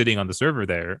always sitting on the server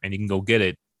there, and you can go get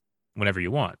it whenever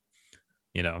you want.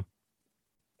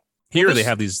 Here they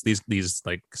have these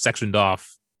like sectioned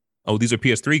off. Oh, these are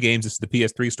PS3 games. This is the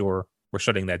PS3 store. We're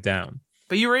shutting that down.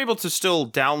 But you were able to still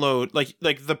download,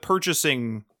 like the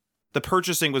purchasing. The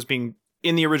purchasing was being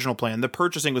in the original plan. The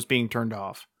purchasing was being turned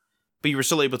off, but you were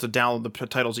still able to download the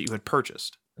titles that you had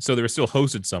purchased. So they were still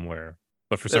hosted somewhere,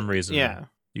 but for some reason,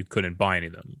 you couldn't buy any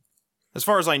of them. As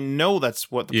far as I know,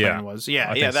 that's what the plan was.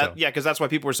 Because that's why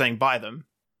people were saying buy them.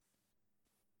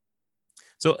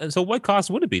 So what cost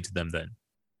would it be to them then,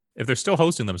 if they're still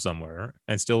hosting them somewhere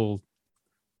and still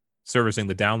servicing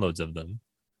the downloads of them?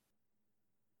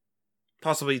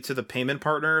 Possibly to the payment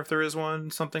partner if there is one,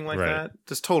 something like that.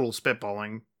 Just total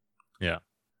spitballing. Yeah.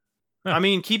 I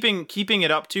mean, keeping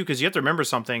it up too, because you have to remember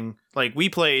something. Like we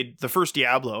played the first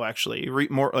Diablo actually,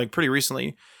 pretty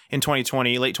recently in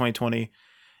 2020, late 2020.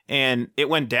 And it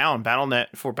went down.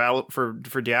 BattleNet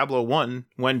for Diablo 1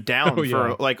 went down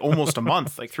for like almost a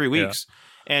month, like 3 weeks. Yeah.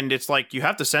 And it's like you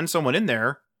have to send someone in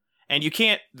there, and you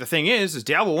can't. The thing is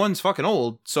Diablo 1's fucking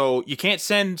old, so you can't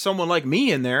send someone like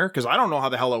me in there because I don't know how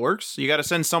the hell it works. You got to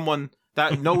send someone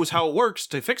that knows how it works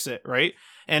to fix it, right?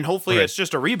 And hopefully it's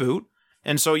just a reboot,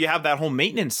 and so you have that whole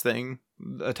maintenance thing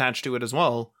attached to it as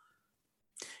well.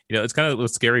 It's kind of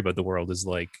what's scary about the world is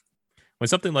like, when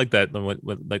something like that, when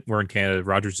like we're in Canada,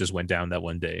 Rogers just went down that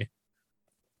one day.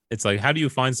 It's like, how do you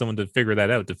find someone to figure that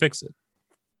out to fix it?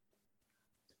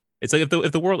 It's like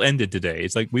if the world ended today,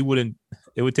 it's like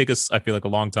it would take us, I feel like, a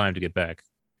long time to get back.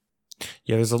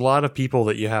 Yeah, there's a lot of people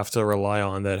that you have to rely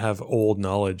on that have old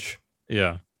knowledge.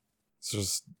 Yeah. It's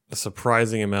just a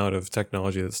surprising amount of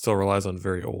technology that still relies on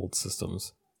very old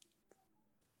systems.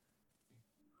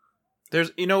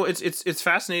 There's, it's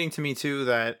fascinating to me too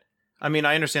that, I mean,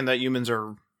 I understand that humans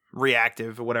are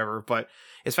reactive or whatever, but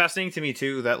it's fascinating to me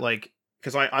too that, like,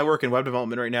 because I work in web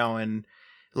development right now, and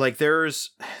like there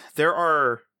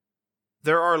are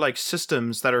like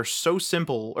systems that are so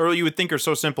simple, or you would think are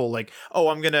so simple, like, oh,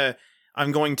 I'm going to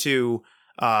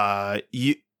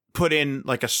put in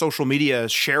like a social media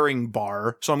sharing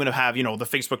bar, so I'm going to have, the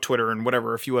Facebook, Twitter, and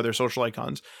whatever, a few other social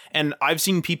icons, and I've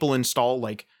seen people install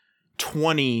like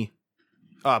 20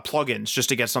 plugins just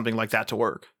to get something like that to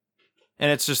work.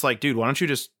 And it's just like, dude, why don't you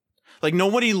just, like,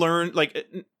 nobody learned, like,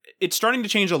 it's starting to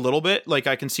change a little bit. Like,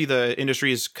 I can see the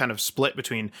industry is kind of split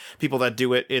between people that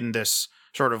do it in this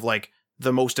sort of like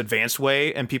the most advanced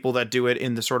way and people that do it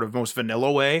in the sort of most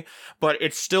vanilla way. But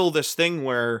it's still this thing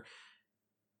where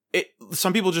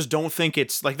some people just don't think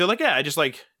it's like, they're like, yeah, I just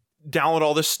like download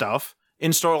all this stuff,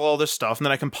 install all this stuff, and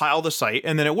then I compile the site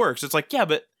and then it works. It's like, yeah,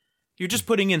 but you're just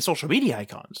putting in social media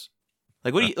icons.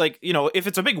 Like, what do you, like, if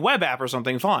it's a big web app or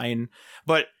something, fine.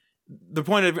 But the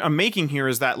point I'm making here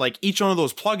is that, like, each one of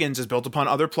those plugins is built upon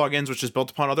other plugins, which is built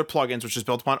upon other plugins, which is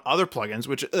built upon other plugins,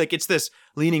 which, like, it's this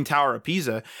leaning tower of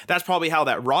Pisa. That's probably how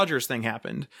that Rogers thing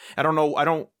happened. I don't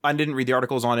know. I didn't read the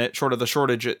articles on it short of the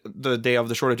shortage, the day of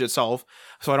the shortage itself.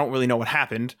 So I don't really know what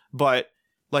happened, but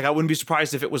like, I wouldn't be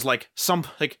surprised if it was like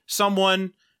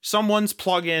someone's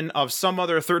plugin of some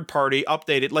other third party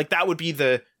updated, like that would be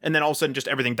and then all of a sudden just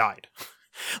everything died.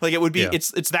 Like, it would be,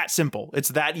 it's that simple. It's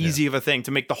that easy of a thing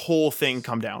to make the whole thing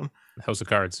come down. House of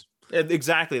Cards.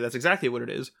 Exactly. That's exactly what it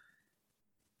is.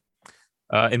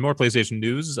 In more PlayStation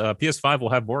news, PS5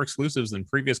 will have more exclusives than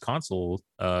previous console,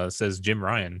 says Jim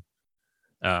Ryan.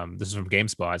 This is from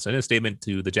GameSpot. So in a statement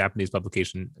to the Japanese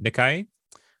publication Nikkei,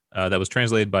 that was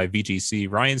translated by VGC,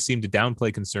 Ryan seemed to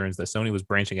downplay concerns that Sony was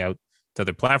branching out to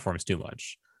other platforms too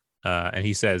much. And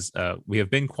he says, we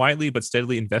have been quietly but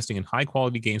steadily investing in high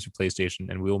quality games for PlayStation,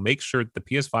 and we will make sure that the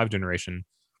PS5 generation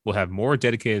will have more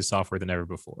dedicated software than ever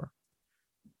before.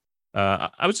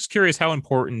 I was just curious how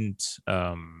important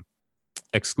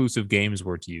exclusive games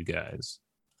were to you guys.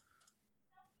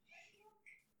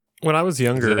 When I was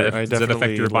younger, I definitely, does that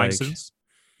affect your buying like, decisions?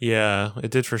 Yeah,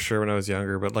 it did for sure when I was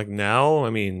younger. But like now,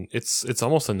 I mean, it's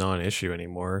almost a non-issue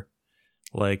anymore.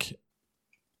 Like,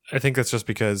 I think that's just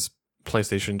because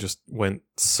PlayStation just went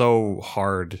so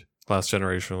hard last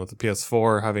generation with the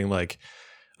PS4 having like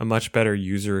a much better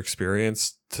user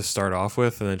experience to start off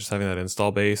with, and then just having that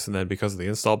install base, and then because of the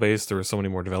install base there were so many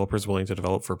more developers willing to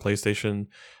develop for PlayStation,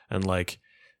 and like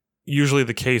usually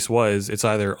the case was it's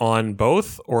either on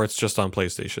both or it's just on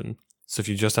PlayStation. So if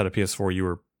you just had a PS4 you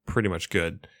were pretty much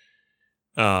good.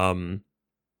 But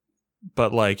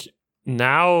like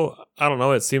now, I don't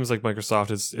know, it seems like Microsoft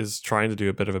is trying to do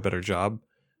a bit of a better job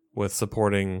with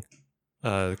supporting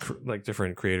like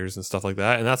different creators and stuff like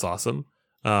that, and that's awesome.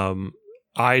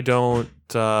 I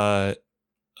definitely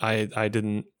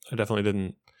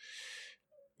didn't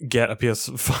get a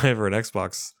PS5 or an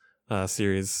Xbox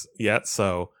series yet,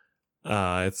 so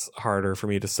it's harder for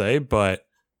me to say, but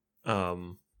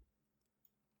I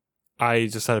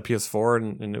just had a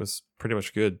PS4 and it was pretty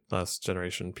much good last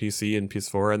generation, PC and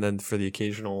PS4, and then for the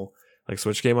occasional like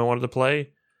Switch game I wanted to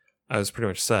play, I was pretty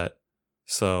much set.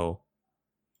 So,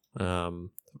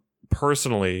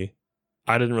 personally,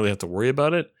 I didn't really have to worry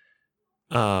about it.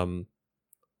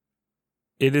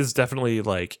 It is definitely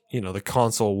like, the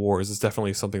console wars is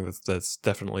definitely something that's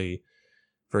definitely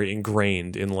very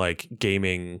ingrained in like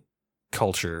gaming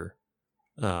culture.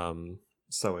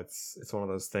 So it's one of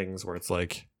those things where it's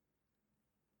like,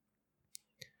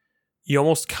 you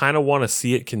almost kind of want to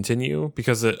see it continue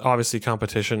because it obviously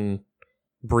competition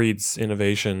breeds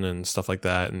innovation and stuff like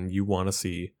that, and you want to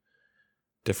see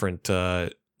different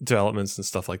developments and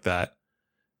stuff like that.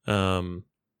 But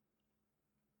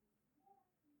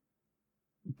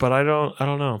I don't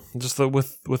know. Just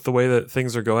with the way that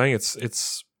things are going,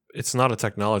 it's not a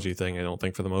technology thing, I don't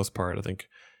think, for the most part. I think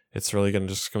it's really going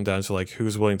to just come down to like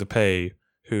who's willing to pay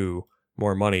who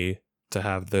more money to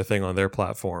have their thing on their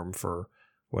platform for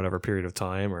whatever period of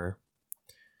time, or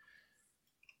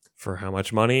for how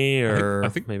much money, or I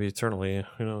think maybe eternally.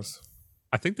 Who knows?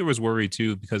 I think there was worry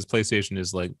too because PlayStation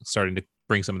is like starting to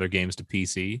bring some of their games to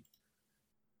PC,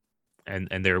 and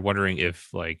they're wondering if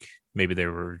like maybe they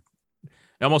were.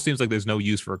 It almost seems like there's no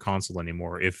use for a console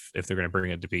anymore if they're going to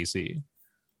bring it to PC,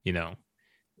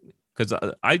 because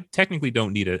I technically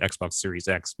don't need an Xbox Series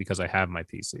X because I have my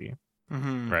PC,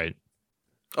 right?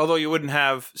 Although you wouldn't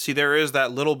have, there is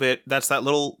that little bit, that's that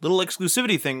little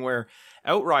exclusivity thing where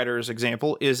Outriders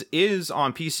example is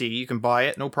on PC. You can buy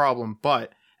it, no problem.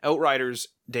 But Outriders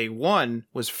Day 1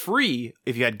 was free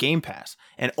if you had Game Pass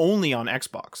and only on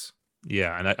Xbox.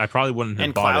 Yeah, and I probably wouldn't have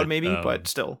and bought cloud it, maybe, but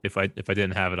still. if I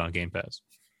didn't have it on Game Pass.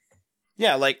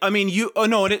 Yeah, like I mean,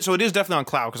 so it is definitely on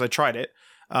cloud because I tried it.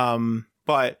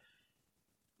 But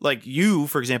like you,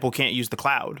 for example, can't use the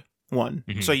cloud one.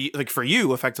 Mhm. So like for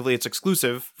you, effectively, it's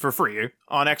exclusive for free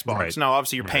on Xbox. Right. Now,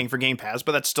 obviously, you're Right. paying for Game Pass,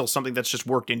 but that's still something that's just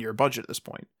worked into your budget at this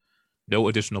point. No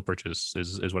additional purchase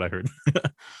is what I heard.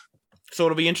 So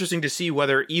it'll be interesting to see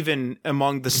whether even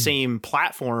among the same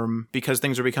platform, because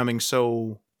things are becoming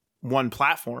so one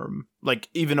platform, like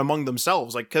even among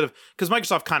themselves, like because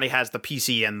Microsoft kind of has the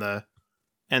PC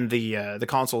and the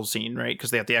console scene, right?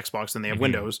 Because they have the Xbox and they have Mhm.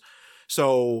 Windows.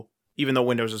 So even though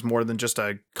Windows is more than just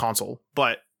a console,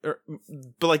 but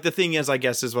like the thing is, I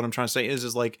guess is what I'm trying to say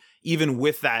is like even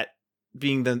with that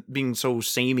being so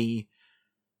samey,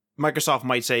 Microsoft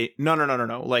might say no,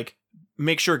 like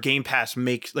make sure Game Pass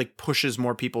pushes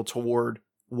more people toward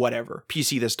whatever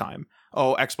PC this time,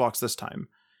 Xbox this time.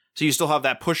 So you still have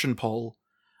that push and pull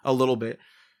a little bit.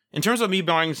 In terms of me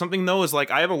buying something though, is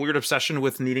like I have a weird obsession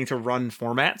with needing to run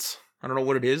formats. I don't know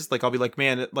what it is. Like I'll be like,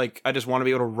 man, like I just want to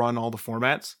be able to run all the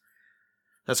formats.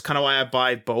 That's kind of why I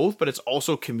buy both, but it's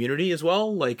also community as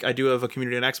well. Like I do have a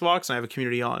community on Xbox, and I have a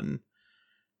community on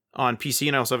PC,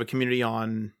 and I also have a community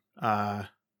on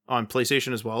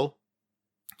PlayStation as well.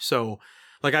 So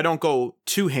like I don't go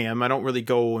too ham. I don't really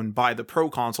go and buy the pro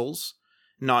consoles,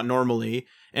 not normally,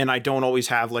 and I don't always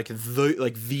have like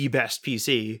the best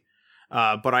PC.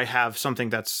 But I have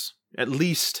something that's at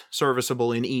least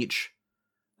serviceable in each.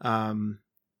 My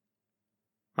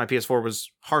PS4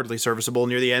 was hardly serviceable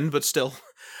near the end, but still.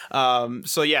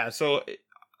 So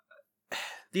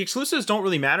the exclusives don't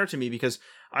really matter to me because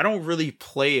I don't really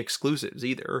play exclusives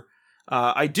either.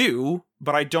 I do,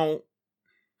 but I don't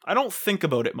think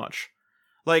about it much.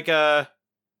 Like the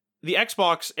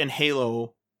Xbox and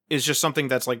Halo is just something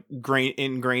that's like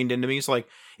ingrained into me. So like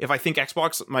if I think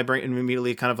Xbox, my brain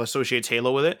immediately kind of associates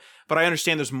Halo with it. But I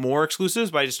understand there's more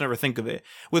exclusives, but I just never think of it.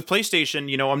 With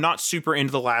PlayStation, I'm not super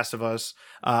into The Last of Us.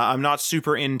 I'm not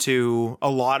super into a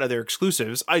lot of their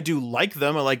exclusives. I do like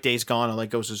them. I like Days Gone. I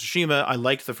like Ghost of Tsushima. I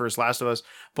liked the first Last of Us.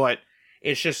 But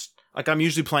it's just like I'm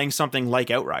usually playing something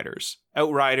like Outriders.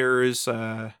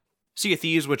 Sea of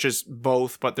Thieves, which is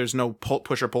both, but there's no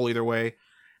push or pull either way.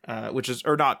 Which is,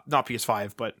 or not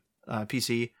PS5, but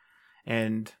PC.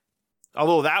 And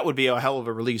although that would be a hell of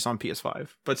a release on PS5,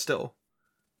 but still.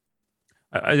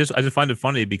 I just find it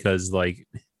funny because like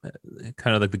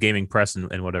kind of like the gaming press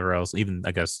and whatever else, even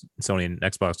I guess Sony and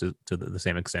Xbox to the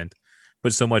same extent,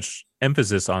 put so much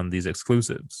emphasis on these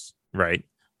exclusives, right?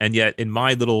 And yet in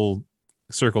my little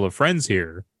circle of friends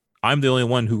here, I'm the only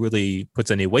one who really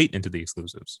puts any weight into the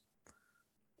exclusives.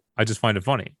 I just find it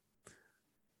funny.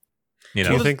 Do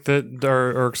you think that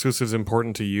are exclusives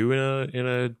important to you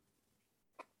in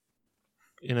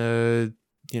a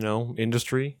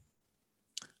industry?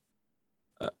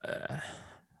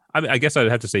 I guess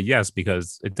I'd have to say yes,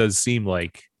 because it does seem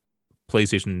like the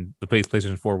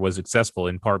PlayStation 4 was successful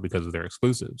in part because of their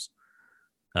exclusives.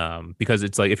 Because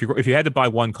it's like if you had to buy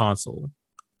one console,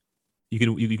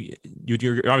 you're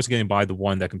obviously going to buy the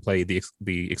one that can play the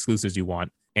exclusives you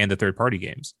want and the third party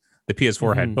games. The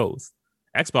PS4 had both.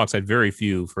 Xbox had very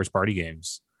few first party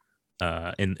games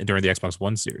during the Xbox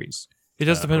One series. It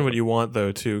does depend what you want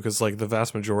though too, because like the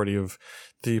vast majority of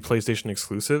the PlayStation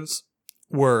exclusives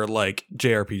were like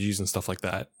JRPGs and stuff like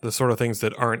that. The sort of things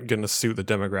that aren't going to suit the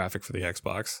demographic for the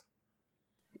Xbox.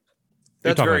 You're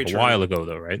That's talking very like true. a while ago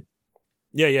though, right?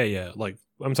 Yeah. Like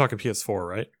I'm talking PS4,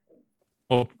 right?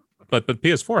 Well, but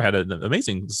PS4 had an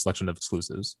amazing selection of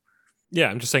exclusives. Yeah,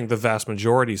 I'm just saying the vast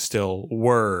majority still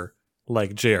were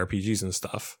like JRPGs and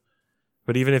stuff.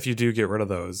 But even if you do get rid of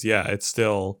those, yeah, it's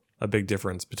still a big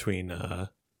difference between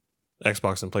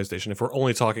Xbox and PlayStation. If we're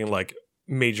only talking like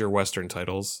major Western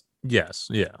titles. Yes,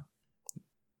 yeah.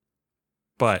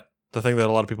 But the thing that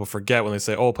a lot of people forget when they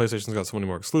say, oh, PlayStation's got so many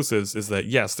more exclusives is that,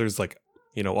 yes, there's like,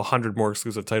 100 more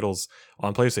exclusive titles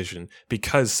on PlayStation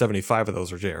because 75 of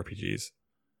those are JRPGs.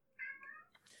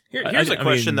 Here's a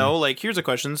question though. Like, here's a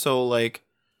question. So like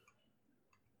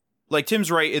Tim's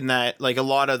right in that like a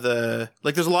lot of there's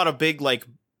a lot of big like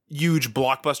huge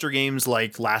blockbuster games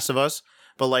like Last of Us,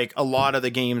 but like a lot of the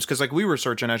games, because like we were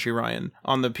searching actually, Ryan,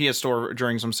 on the PS Store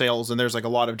during some sales, and there's like a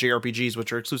lot of JRPGs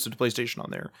which are exclusive to PlayStation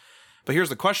on there. But here's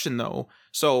the question though.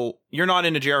 So you're not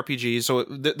into JRPGs, so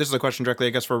this is a question directly,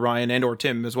 I guess, for Ryan and or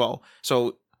Tim as well.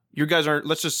 So you guys are,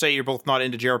 let's just say you're both not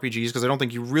into JRPGs, because I don't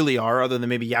think you really are, other than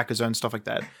maybe Yakuza and stuff like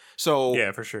that. So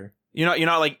yeah, for sure. You're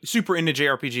not like super into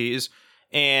JRPGs,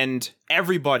 and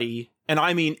everybody, and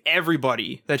I mean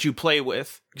everybody that you play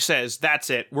with says, that's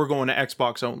it, we're going to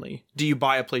Xbox only. Do you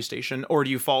buy a PlayStation, or do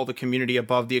you follow the community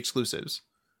above the exclusives?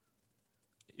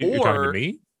 You're talking to Or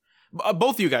me?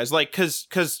 both of you guys, like, because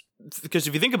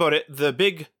if you think about it, the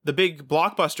big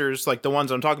blockbusters, like the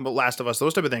ones I'm talking about, Last of Us,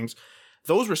 those type of things,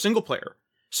 those were single player.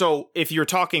 So if you're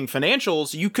talking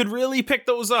financials, you could really pick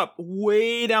those up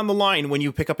way down the line when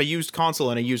you pick up a used console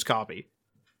and a used copy.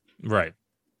 Right.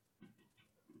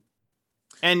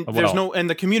 And there's and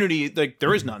the community, like,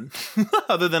 there is none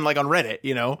other than like on Reddit,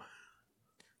 you know?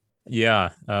 Yeah.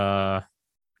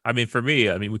 I mean, for me,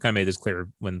 we kind of made this clear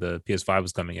when the PS5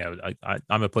 was coming out.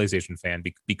 I'm a PlayStation fan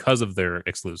because of their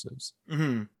exclusives.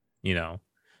 Mm-hmm. You know,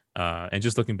 and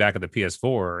just looking back at the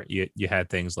PS4, you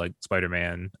had things like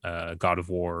Spider-Man, God of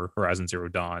War, Horizon Zero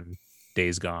Dawn,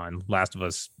 Days Gone, Last of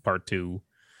Us Part 2.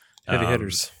 Heavy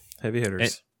hitters. And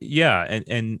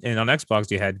on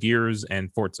Xbox you had Gears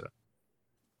and Forza.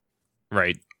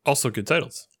 Right. Also good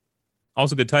titles.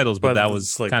 Also good titles, but that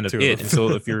was like kind of it. And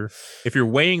so if you're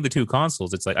weighing the two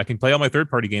consoles, it's like I can play all my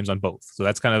third-party games on both. So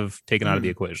that's kind of taken out of the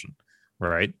equation,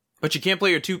 right? But you can't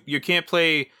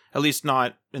play, at least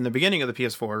not in the beginning of the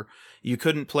PS4, you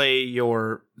couldn't play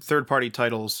your third-party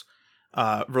titles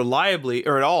reliably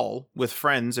or at all with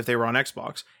friends if they were on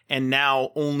Xbox, and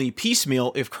now only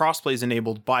piecemeal if crossplay is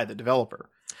enabled by the developer.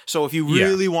 So if you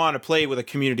really want to play with a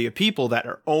community of people that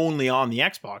are only on the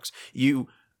Xbox, you,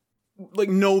 like,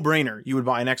 no brainer, you would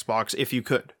buy an Xbox if you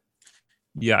could.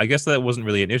 Yeah, I guess that wasn't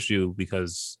really an issue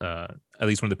because at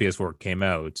least when the PS4 came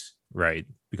out, right?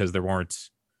 Because there weren't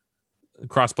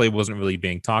crossplay wasn't really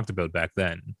being talked about back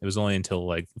then. It was only until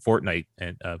like Fortnite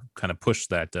and kind of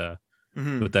pushed that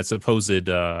with that supposed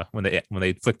when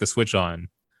they flicked the switch on.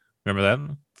 Remember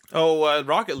that? Oh,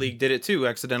 Rocket League did it too,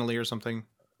 accidentally or something.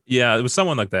 Yeah, it was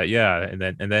someone like that. Yeah, and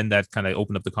then that kind of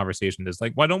opened up the conversation. Is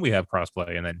like, why don't we have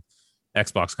crossplay? And then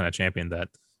Xbox kind of championed that.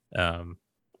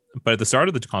 But at the start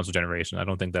of the console generation, I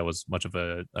don't think that was much of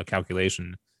a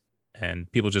calculation, and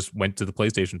people just went to the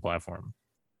PlayStation platform.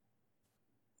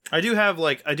 I'm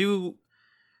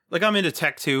into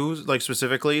tech too, like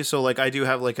specifically. So like I do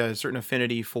have like a certain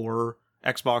affinity for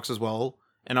Xbox as well.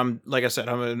 And I'm, like I said,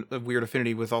 I'm a weird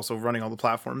affinity with also running all the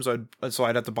platforms. So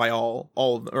I'd have to buy all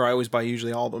of them, or I always buy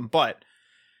usually all of them. But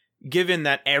given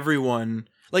that everyone,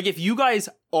 like if you guys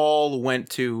all went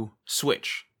to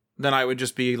Switch, then I would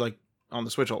just be like on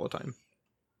the Switch all the time.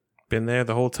 Been there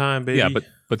the whole time, baby. Yeah,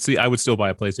 but see, I would still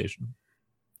buy a PlayStation.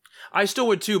 I still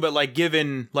would too, but like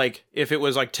given, like if it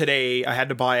was like today, I had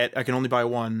to buy it, I can only buy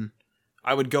one,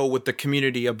 I would go with the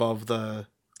community above the...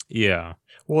 Yeah.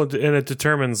 Well, and it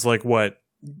determines like what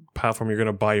platform you're going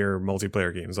to buy your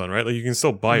multiplayer games on, right? Like you can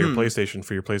still buy your PlayStation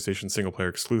for your PlayStation single player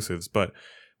exclusives, but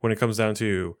when it comes down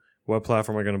to what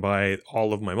platform am I going to buy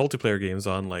all of my multiplayer games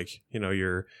on, like, you know,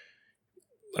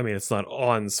 it's not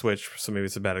on Switch, so maybe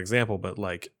it's a bad example, but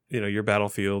like, you know, your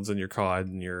Battlefields and your COD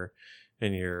and your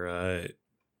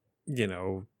you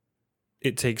know,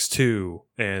 It Takes Two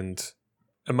and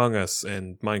Among Us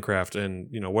and Minecraft and,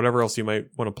 you know, whatever else you might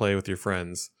want to play with your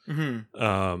friends. You're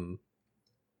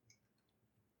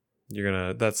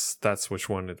gonna that's which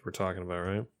one that we're talking about,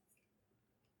 right?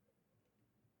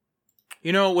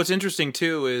 You know, what's interesting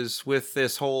too is with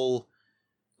this whole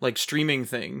like streaming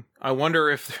thing, I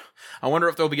wonder if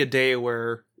there'll be a day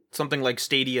where something like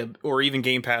Stadia or even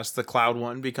Game Pass, the cloud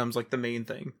one, becomes like the main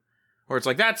thing. Or it's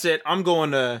like, that's it, I'm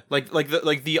going to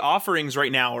like the offerings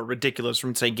right now are ridiculous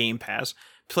from, say, Game Pass.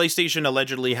 PlayStation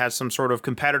allegedly has some sort of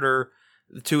competitor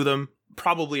to them,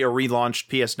 probably a relaunched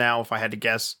PS Now if I had to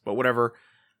guess, but whatever.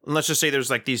 And let's just say there's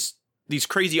like these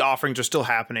crazy offerings are still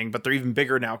happening, but they're even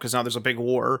bigger now because now there's a big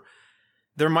war.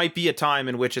 There might be a time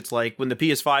in which it's like when the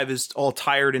PS5 is all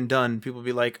tired and done, people will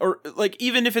be like, or like,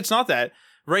 even if it's not that,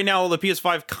 right now the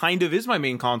PS5 kind of is my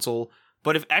main console,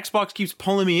 but if Xbox keeps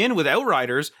pulling me in with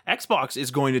Outriders, Xbox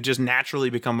is going to just naturally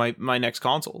become my next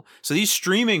console. So these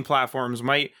streaming platforms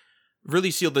might really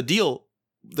seal the deal.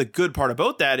 The good part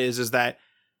about that is that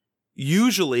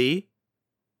usually,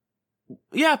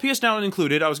 yeah, PS Now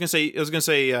included. I was gonna say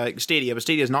Stadia, but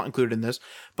Stadia is not included in this.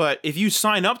 But if you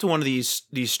sign up to one of these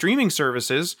streaming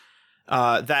services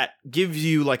that gives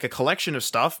you like a collection of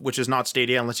stuff, which is not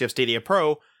Stadia unless you have Stadia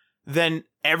Pro, then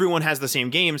everyone has the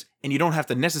same games, and you don't have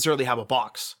to necessarily have a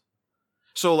box.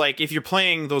 So like if you're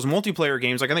playing those multiplayer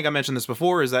games, like I think I mentioned this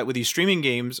before, is that with these streaming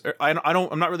games, I'm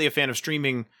not really a fan of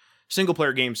streaming single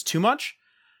player games too much,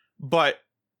 but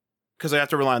because I have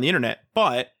to rely on the internet,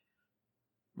 but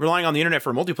relying on the internet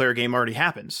for a multiplayer game already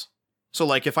happens. So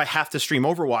like if I have to stream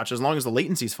Overwatch, as long as the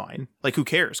latency's fine, like who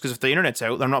cares? Because if the internet's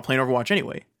out, then I'm not playing Overwatch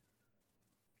anyway.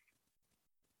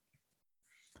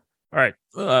 All right,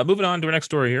 moving on to our next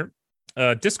story here.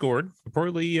 Discord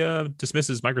reportedly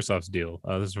dismisses Microsoft's deal.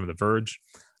 This is from The Verge.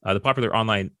 The popular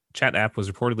online chat app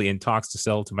was reportedly in talks to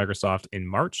sell to Microsoft in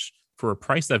March for a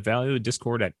price that valued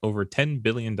Discord at over $10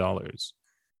 billion.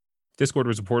 Discord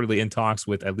was reportedly in talks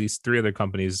with at least 3 other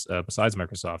companies besides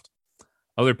Microsoft.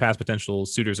 Other past potential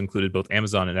suitors included both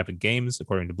Amazon and Epic Games,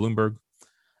 according to Bloomberg.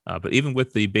 But even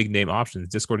with the big name options,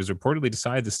 Discord has reportedly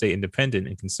decided to stay independent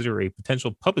and consider a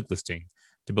potential public listing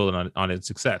to build on its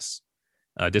success.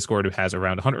 Discord has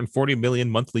around 140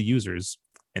 million monthly users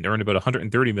and earned about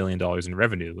 $130 million in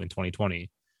revenue in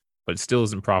 2020, but it still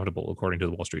isn't profitable, according to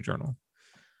the Wall Street Journal.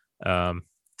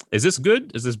 Is this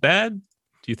good? Is this bad?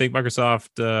 Do you think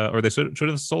Microsoft, or they should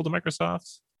have sold to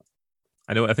Microsoft?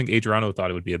 I think Adriano thought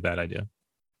it would be a bad idea.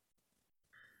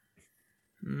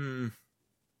 You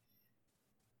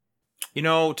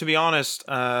know, to be honest,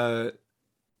 I'm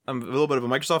a little bit of a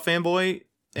Microsoft fanboy,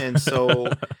 and so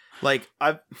like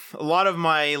a lot of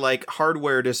my like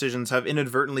hardware decisions have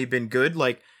inadvertently been good.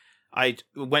 Like I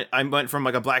went from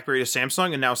like a BlackBerry to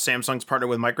Samsung, and now Samsung's partnered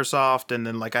with Microsoft, and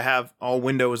then like I have all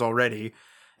Windows already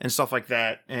and stuff like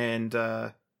that, and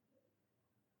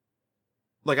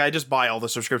like I just buy all the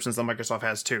subscriptions that Microsoft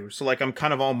has too. So like I'm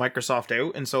kind of all Microsoft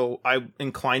out, and so I'm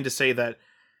inclined to say that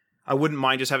I wouldn't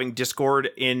mind just having Discord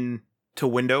in to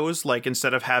Windows, like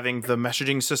instead of having the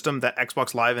messaging system that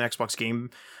Xbox Live and Xbox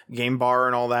Game Bar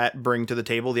and all that bring to the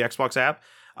table, the Xbox app.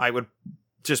 I would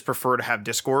just prefer to have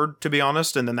Discord, to be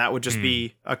honest, and then that would just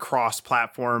be a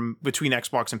cross-platform between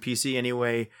Xbox and PC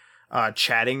anyway,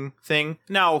 chatting thing.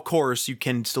 Now, of course, you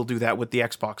can still do that with the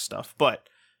Xbox stuff, but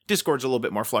Discord's a little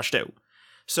bit more fleshed out.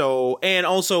 So, and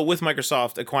also with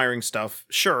Microsoft acquiring stuff,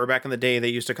 sure, back in the day, they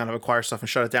used to kind of acquire stuff and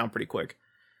shut it down pretty quick.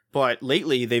 But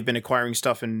lately, they've been acquiring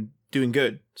stuff and doing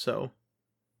good. So,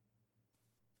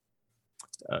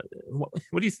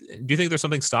 what do you do? You think there's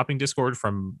something stopping Discord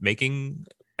from making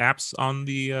apps on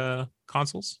the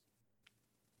consoles?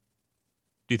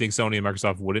 Do you think Sony and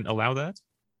Microsoft wouldn't allow that?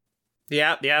 The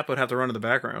app would have to run in the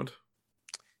background.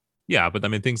 Yeah, but I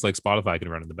mean, things like Spotify can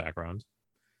run in the background.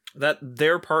 That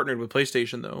they're partnered with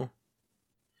PlayStation, though.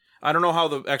 I don't know how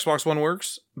the Xbox One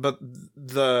works, but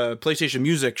the PlayStation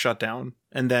Music shut down,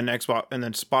 and then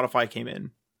Spotify came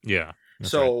in. Yeah.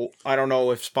 So right. I don't know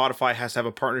if Spotify has to have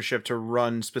a partnership to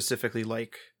run specifically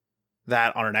like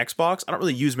that on an Xbox. I don't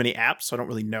really use many apps, so I don't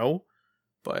really know.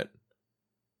 But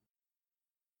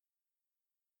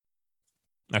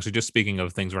actually, just speaking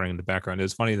of things running in the background,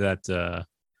 it's funny that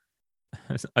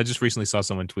I just recently saw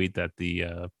someone tweet that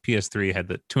the PS3 had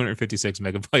the 256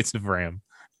 megabytes of RAM.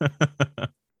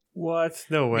 What?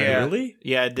 No way. Yeah. Really?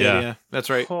 Yeah, it did. Yeah, that's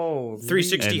right. Holy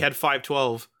 360 had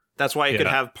 512. That's why it could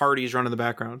have parties run in the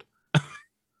background.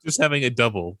 Just having a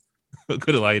double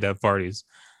could allow you to have parties,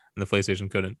 and the PlayStation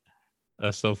couldn't.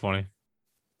 That's so funny.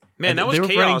 Man, and that was they were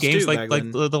running chaos games too,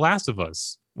 like The Last of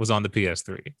Us was on the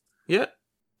PS3. Yeah.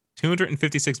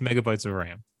 256 megabytes of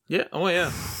RAM. Yeah. Oh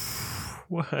yeah.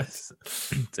 What?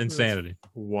 It's insanity.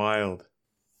 Wild.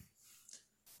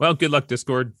 Well, good luck,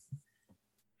 Discord.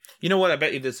 You know what I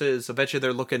bet you this is? I bet you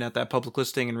they're looking at that public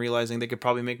listing and realizing they could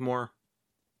probably make more.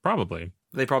 Probably.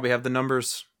 They probably have the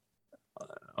numbers.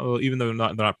 Even though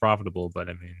they're not profitable, but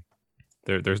I mean,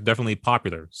 they're definitely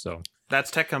popular. So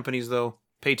that's tech companies, though.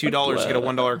 Pay $2 to get a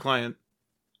 $1 client.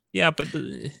 Yeah, but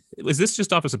is this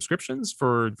just off of subscriptions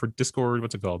for Discord?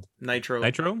 What's it called? Nitro.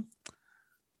 I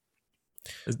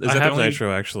have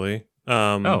Nitro actually.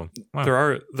 Wow. There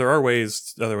are other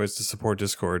ways to support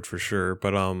Discord for sure,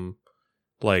 but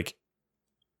like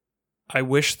I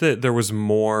wish that there was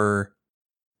more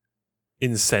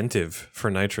incentive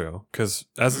for Nitro, because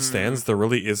as it stands, there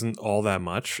really isn't all that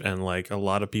much, and like a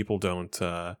lot of people don't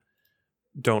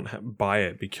buy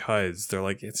it because they're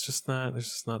like, there's just not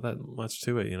that much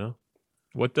to it, you know.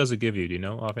 What does it give you? Do you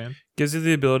know offhand? Gives you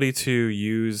the ability to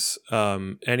use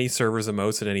any server's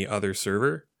emotes at any other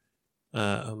server.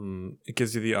 It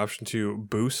gives you the option to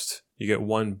boost. You get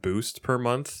 1 boost per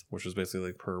month, which is basically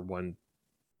like per 1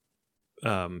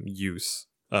 use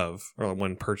of, or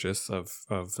 1 purchase of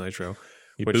Nitro.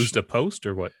 You boost a post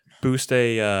or what? Boost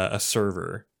a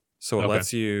server. So it Okay.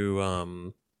 lets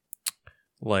you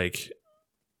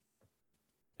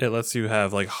it lets you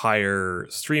have like higher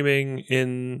streaming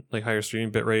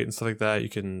bitrate and stuff like that. You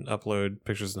can upload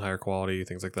pictures in higher quality,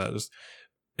 things like that.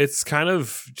 It's kind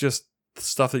of just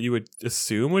stuff that you would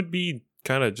assume would be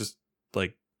kind of just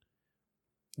like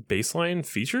baseline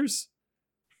features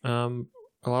a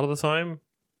lot of the time.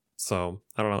 So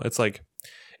I don't know. It's like,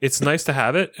 it's nice to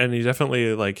have it, and you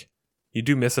definitely like, you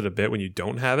do miss it a bit when you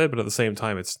don't have it, but at the same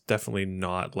time, it's definitely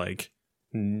not like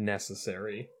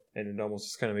necessary. And it almost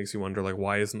just kind of makes you wonder, like,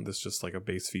 why isn't this just like a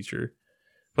base feature?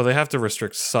 But they have to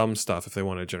restrict some stuff if they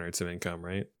want to generate some income,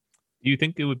 right? Do you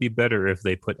think it would be better if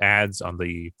they put ads on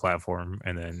the platform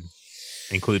and then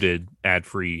included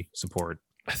ad-free support?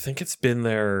 I think it's been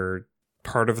their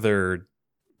part of their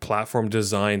platform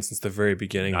design since the very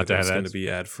beginning Not that to it's have going to ads. be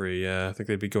ad free. Yeah, I think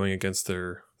they'd be going against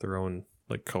their own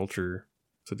like culture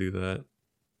to do that.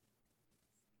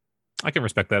 I can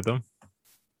respect that though.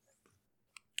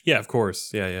 Yeah, of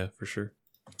course. Yeah, for sure.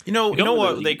 You know don't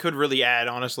what really- they could really add,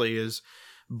 honestly, is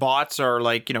bots are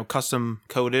like, custom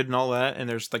coded and all that, and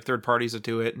there's like third parties that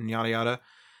do it and yada yada.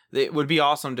 It would be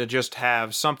awesome to just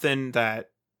have something that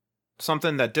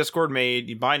Discord made.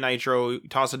 You buy Nitro, you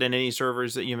toss it in any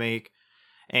servers that you make,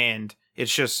 and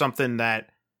it's just something that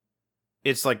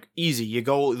it's like easy. You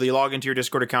log into your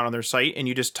Discord account on their site, and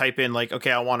you just type in like,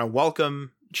 okay, I want a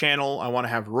welcome channel, I want to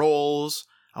have roles,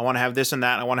 I want to have this and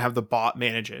that, I want to have the bot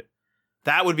manage it.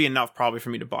 That would be enough probably for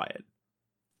me to buy it.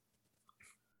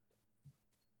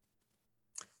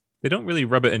 They don't really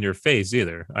rub it in your face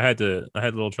either. I had a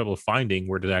little trouble finding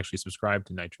where to actually subscribe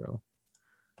to Nitro.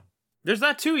 There's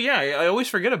that too, yeah. I always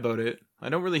forget about it. I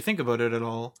don't really think about it at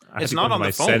all. I had It's to go not into on my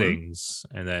the phone. settings,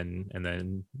 and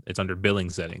then it's under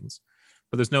billing settings.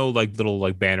 But there's no like little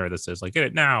like banner that says like get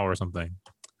it now or something.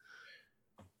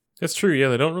 It's true. Yeah,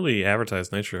 they don't really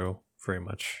advertise Nitro very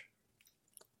much.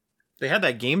 They had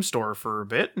that game store for a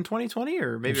bit in 2020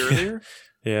 or maybe earlier.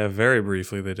 Yeah, very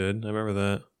briefly they did. I remember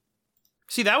that.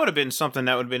 See, that would have been something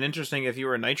that would have been interesting if you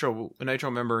were a Nitro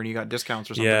member and you got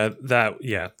discounts or something. That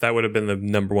would have been the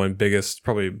number one biggest,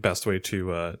 probably best way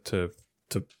to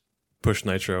push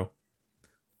Nitro.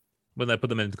 Wouldn't that put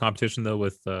them into competition though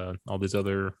with all these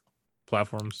other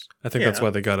platforms? I think that's Yeah. why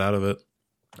they got out of it.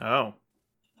 Oh.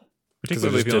 Because they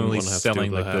Particularly just if you're didn't only want to have to deal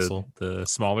selling with the like hassle. the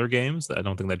smaller games. I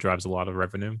don't think that drives a lot of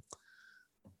revenue.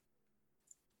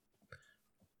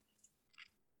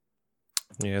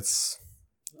 Yeah,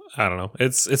 I don't know.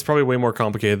 It's probably way more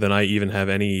complicated than I even have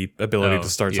any ability Oh, to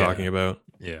start yeah. talking about.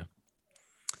 Yeah.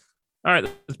 All right,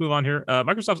 let's move on here.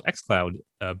 Microsoft's xCloud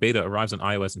beta arrives on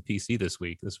iOS and PC this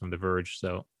week. This is from The Verge.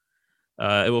 So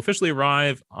it will officially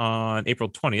arrive on April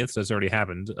 20th, so it's already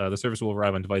happened. The service will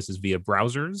arrive on devices via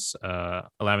browsers,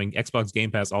 allowing Xbox Game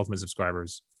Pass Ultimate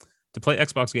subscribers to play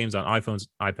Xbox games on iPhones,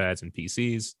 iPads, and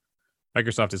PCs.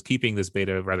 Microsoft is keeping this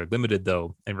beta rather limited,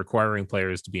 though, and requiring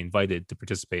players to be invited to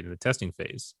participate in the testing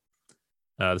phase.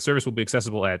 The service will be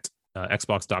accessible at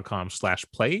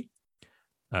xbox.com/play,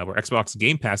 where Xbox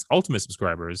Game Pass Ultimate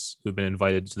subscribers who've been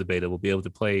invited to the beta will be able to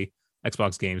play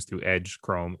Xbox games through Edge,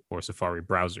 Chrome, or Safari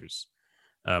browsers.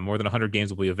 More than 100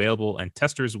 games will be available, and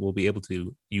testers will be able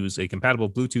to use a compatible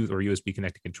Bluetooth or USB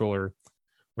connected controller,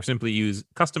 or simply use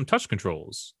custom touch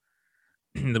controls.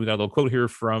 Then we got a little quote here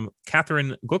from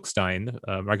Catherine Gluckstein,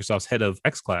 Microsoft's head of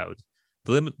xCloud.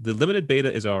 The limited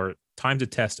beta is our time to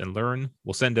test and learn.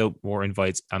 We'll send out more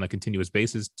invites on a continuous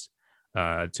basis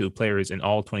to players in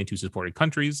all 22 supported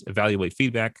countries, evaluate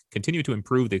feedback, continue to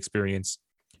improve the experience,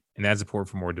 and add support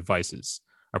for more devices.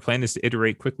 Our plan is to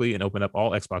iterate quickly and open up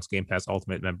all Xbox Game Pass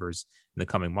Ultimate members in the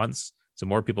coming months, so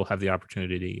more people have the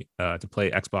opportunity to play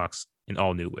Xbox in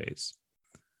all new ways.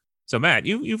 So, Matt,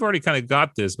 you've already kind of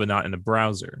got this, but not in the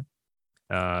browser.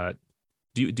 Would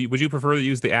you prefer to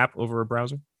use the app over a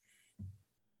browser?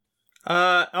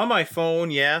 On my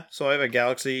phone, yeah. So I have a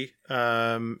Galaxy,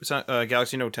 it's not,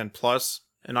 Galaxy Note 10 Plus,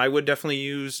 and I would definitely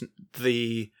use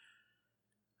the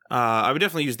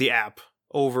app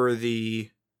over the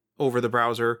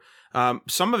browser.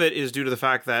 Some of it is due to the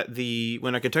fact that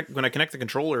when I connect the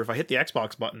controller, if I hit the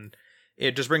Xbox button,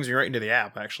 it just brings me right into the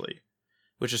app, actually,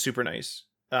 which is super nice.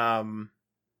 So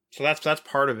that's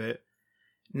part of it.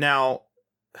 Now,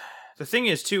 the thing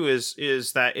is too is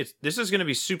that this is going to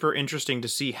be super interesting to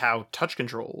see how touch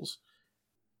controls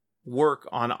work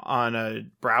on a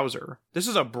browser. This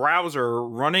is a browser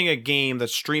running a game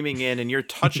that's streaming in, and you're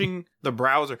touching the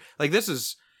browser. Like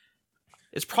it's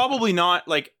probably not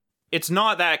like it's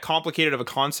not that complicated of a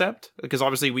concept, because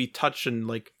obviously we touch and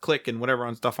like click and whatever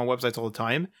on stuff on websites all the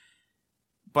time.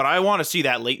 But I want to see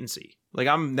that latency. Like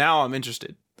I'm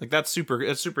interested. Like that's super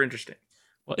interesting.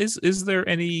 Well, is there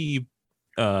any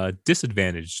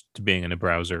disadvantage to being in a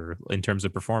browser in terms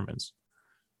of performance?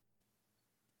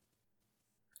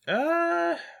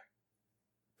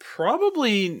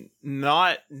 Probably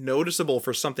not noticeable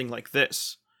for something like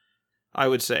this, I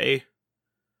would say.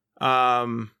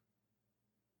 The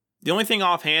only thing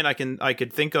offhand I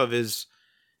could think of is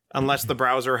unless the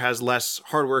browser has less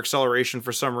hardware acceleration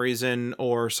for some reason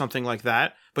or something like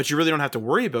that, but you really don't have to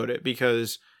worry about it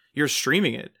because you're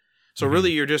streaming it. So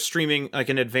really you're just streaming like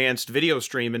an advanced video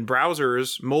stream, and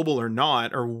browsers, mobile or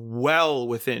not, are well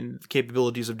within the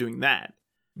capabilities of doing that.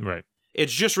 Right.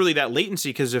 It's just really that latency,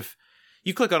 because if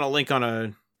you click on a link on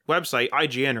a website,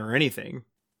 IGN or anything,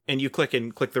 and you click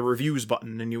the reviews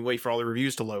button and you wait for all the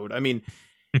reviews to load, I mean,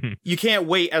 you can't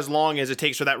wait as long as it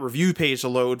takes for that review page to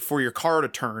load for your car to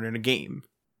turn in a game.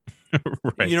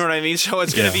 Right. You know what I mean? So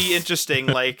it's going to be interesting.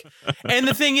 Like, and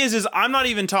the thing is I'm not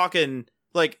even talking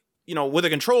like, you know, with a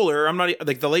controller, I'm not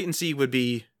like the latency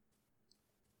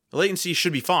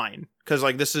should be fine. Cause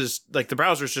like, this is like the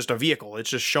browser is just a vehicle. It's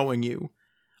just showing you.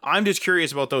 I'm just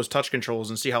curious about those touch controls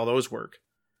and see how those work.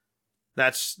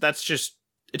 That's just,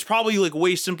 it's probably like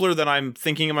way simpler than I'm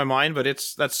thinking in my mind, but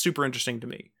that's super interesting to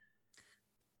me.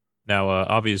 Now,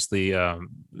 obviously,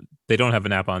 they don't have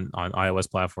an app on iOS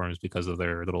platforms because of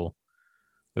their little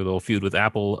feud with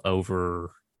Apple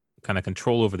over kind of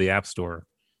control over the App Store.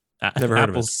 Never heard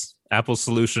of it. Apple's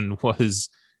solution was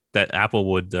that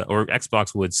Apple would or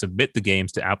Xbox would submit the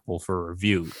games to Apple for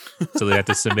review. So they had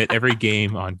to submit every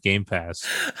game on Game Pass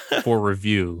for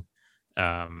review.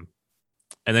 And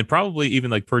then probably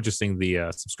even like purchasing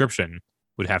the subscription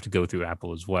would have to go through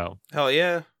Apple as well. Hell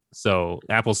yeah. So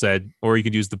Apple said, or you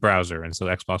could use the browser. And so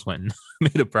Xbox went and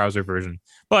made a browser version.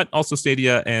 But also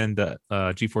Stadia and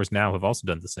GeForce Now have also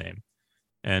done the same.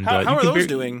 And how are those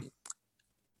doing?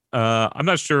 I'm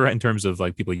not sure in terms of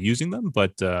like people using them,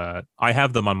 but I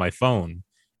have them on my phone.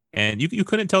 And you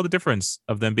couldn't tell the difference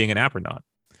of them being an app or not.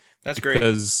 That's great.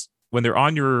 Because when they're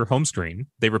on your home screen,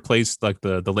 they replace like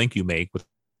the link you make with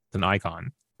an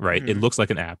icon, right? It looks like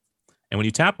an app. And when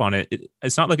you tap on it,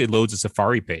 it's not like it loads a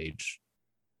Safari page.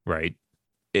 Right,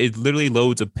 it literally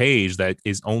loads a page that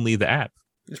is only the app.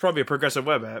 It's probably a progressive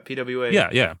web app, PWA.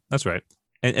 Yeah, that's right.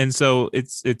 And so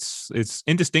it's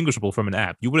indistinguishable from an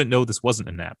app. You wouldn't know this wasn't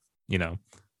an app, you know.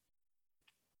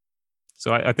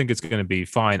 So I think it's going to be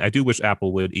fine. I do wish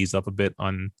Apple would ease up a bit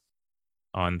on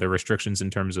the restrictions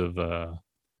in terms of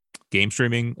game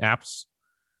streaming apps.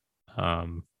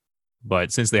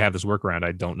 But since they have this workaround,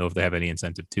 I don't know if they have any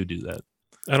incentive to do that.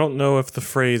 I don't know if the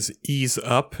phrase "ease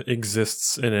up"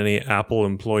 exists in any Apple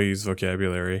employees'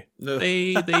 vocabulary.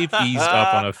 They've eased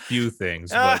up on a few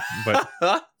things, but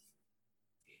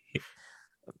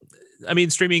I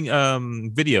mean,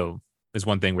 streaming video is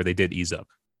one thing where they did ease up.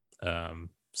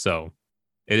 So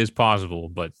it is possible,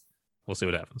 but we'll see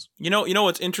what happens. You know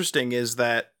what's interesting is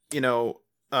that, you know,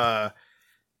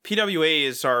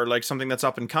 PWAs are like something that's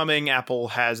up and coming. Apple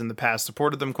has in the past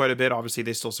supported them quite a bit. Obviously,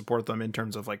 they still support them in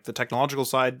terms of like the technological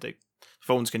side.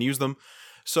 Phones can use them.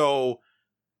 So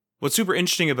what's super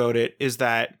interesting about it is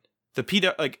that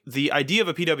the idea of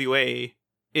a PWA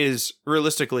is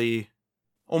realistically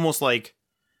almost like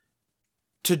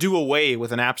to do away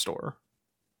with an app store.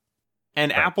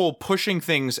 And right. Apple pushing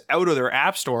things out of their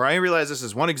app store. I realize this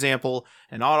is one example,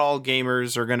 and not all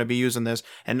gamers are going to be using this,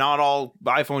 and not all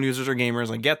iPhone users are gamers.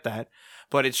 I get that.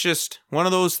 But it's just one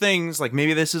of those things, like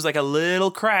maybe this is like a little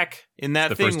crack in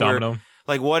that thing where,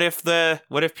 like, what if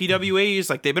PWAs,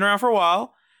 like they've been around for a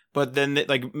while, but then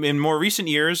like in more recent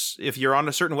years, if you're on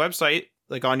a certain website,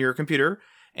 like on your computer,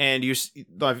 and you,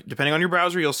 depending on your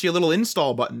browser, you'll see a little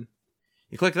install button.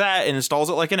 You click that, and installs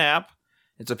it like an app.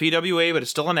 It's a PWA, but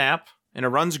it's still an app. And it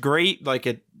runs great. Like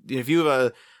if you have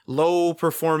a low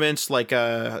performance, like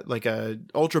a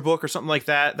Ultrabook or something like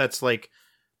that, that's like,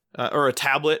 or a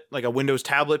tablet, like a Windows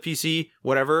tablet PC,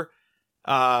 whatever.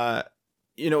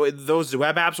 You know, those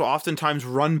web apps will oftentimes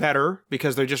run better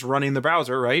because they're just running the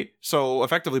browser, right? So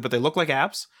effectively, but they look like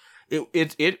apps.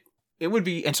 It would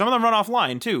be, and some of them run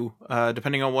offline too,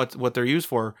 depending on what they're used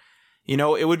for. You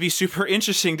know, it would be super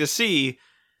interesting to see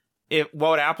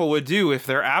what Apple would do if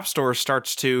their app store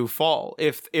starts to fall.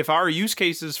 If our use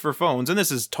cases for phones, and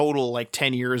this is total like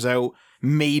 10 years out,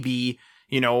 maybe,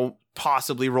 you know,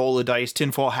 possibly roll the dice,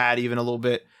 tinfoil hat even a little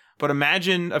bit. But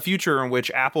imagine a future in which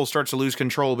Apple starts to lose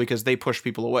control because they push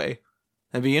people away.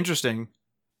 That'd be interesting.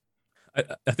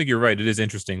 I think you're right. It is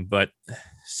interesting, but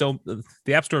so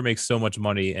the App Store makes so much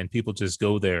money, and people just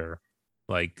go there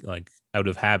like out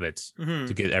of habit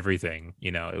to get everything.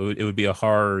 You know, it would be a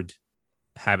hard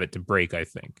habit to break, I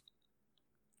think.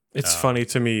 It's funny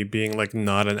to me being like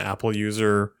not an Apple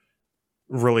user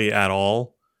really at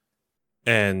all,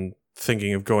 and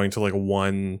thinking of going to like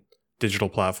one digital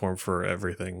platform for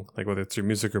everything, like whether it's your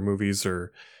music or movies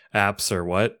or apps or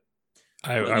what.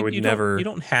 I would never. You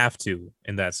don't have to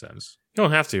in that sense. You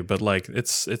don't have to, but like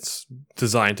it's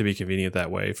designed to be convenient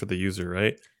that way for the user,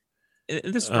 right?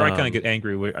 And this is where I kind of get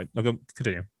angry. I'll go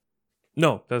continue.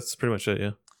 No, that's pretty much it.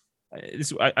 Yeah.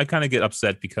 I kind of get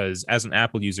upset because as an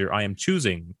Apple user, I am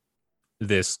choosing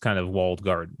this kind of walled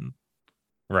garden,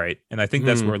 right? And I think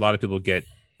that's where a lot of people get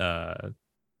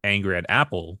angry at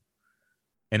Apple.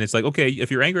 And it's like, okay,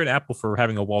 if you're angry at Apple for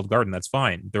having a walled garden, that's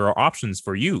fine. There are options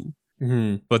for you,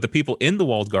 but the people in the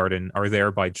walled garden are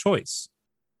there by choice.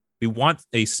 We want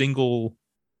a single,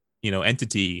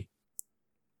 entity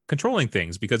controlling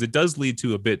things, because it does lead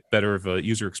to a bit better of a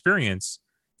user experience.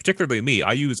 Particularly me,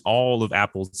 I use all of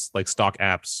Apple's like stock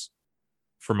apps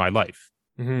for my life.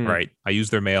 Mhm. Right? I use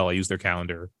their mail, I use their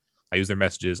calendar, I use their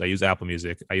messages, I use Apple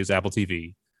Music, I use Apple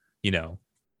TV.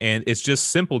 And it's just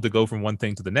simple to go from one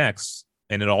thing to the next,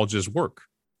 and it all just work.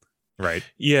 Right?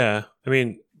 Yeah, I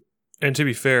mean, and to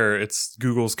be fair, it's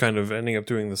Google's kind of ending up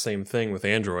doing the same thing with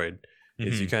Android.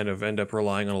 Is you kind of end up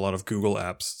relying on a lot of Google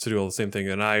apps to do all the same thing.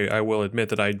 And I will admit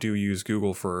that I do use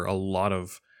Google for a lot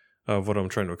of what I'm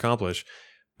trying to accomplish.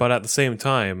 But at the same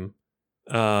time,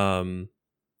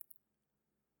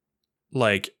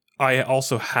 like, I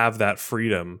also have that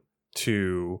freedom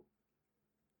to,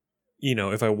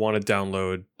 if I want to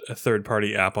download a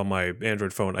third-party app on my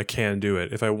Android phone, I can do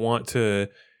it. If I want to,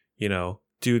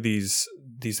 do these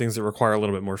things that require a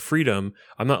little bit more freedom,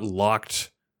 I'm not locked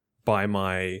by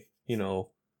my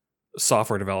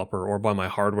software developer or by my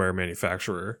hardware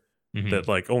manufacturer that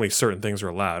like only certain things are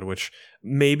allowed, which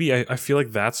maybe I feel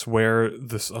like that's where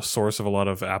a source of a lot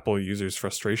of Apple users'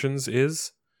 frustrations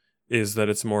is that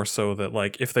it's more so that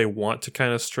like if they want to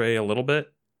kind of stray a little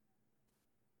bit,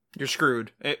 you're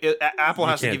screwed. Apple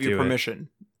has to give you permission.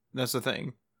 That's the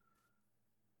thing.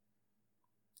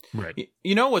 Right.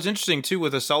 What's interesting too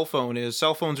with a cell phone is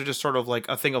cell phones are just sort of like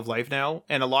a thing of life now.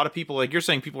 And a lot of people, like you're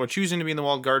saying, people are choosing to be in the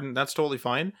walled garden. That's totally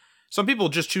fine. Some people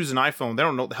just choose an iPhone. They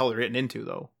don't know what the hell they're getting into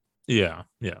though. Yeah.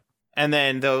 Yeah. And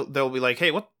then they'll be like,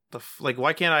 hey, what the like,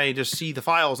 why can't I just see the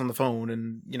files on the phone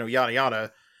and, yada,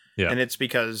 yada. Yeah. And it's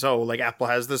because, like Apple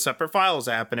has the separate files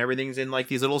app and everything's in like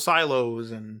these little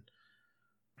silos and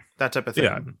that type of thing.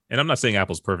 Yeah. And I'm not saying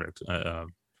Apple's perfect. I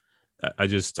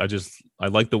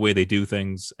like the way they do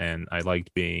things, and I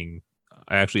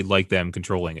actually like them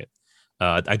controlling it.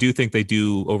 I do think they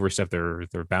do overstep their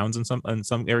bounds in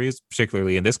some areas,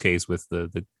 particularly in this case with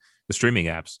the streaming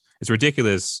apps. It's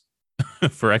ridiculous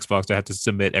for Xbox to have to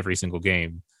submit every single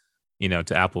game,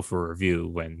 to Apple for review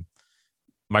when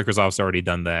Microsoft's already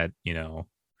done that,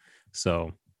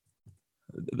 So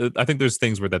I think there's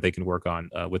things that they can work on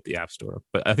with the App Store.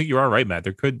 But I think you are right, Matt.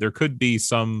 There could be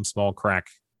some small crack.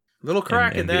 Little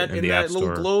crack in that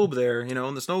little globe there,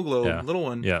 in the snow globe, little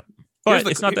one. Yeah, but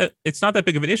it's not that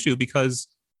big of an issue because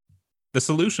the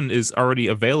solution is already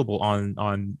available on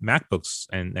MacBooks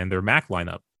and their Mac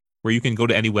lineup, where you can go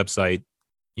to any website,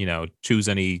 choose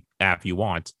any app you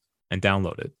want and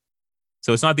download it.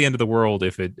 So it's not the end of the world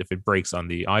if it breaks on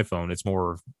the iPhone. It's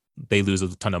more they lose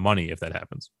a ton of money if that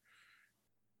happens.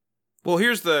 Well,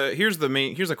 here's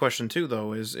the question too,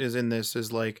 though, is in this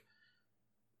is like,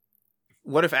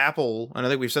 what if Apple, and I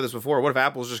think we've said this before, what if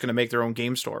Apple's just going to make their own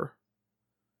game store?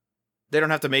 They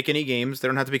don't have to make any games. They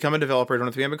don't have to become a developer. They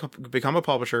don't have to become a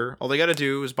publisher. All they got to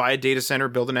do is buy a data center,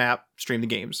 build an app, stream the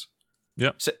games.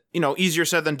 Yeah. So, easier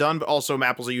said than done, but also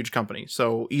Apple's a huge company.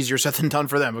 So easier said than done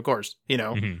for them, of course,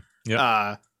 Mm-hmm.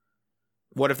 Yeah.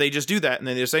 What if they just do that and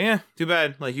then they just say, too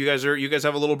bad. Like you guys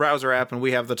have a little browser app and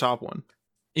we have the top one.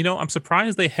 I'm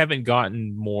surprised they haven't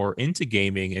gotten more into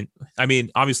gaming. And I mean,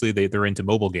 obviously they're into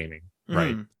mobile gaming,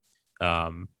 right? But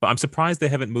I'm surprised they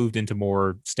haven't moved into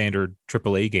more standard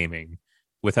AAA gaming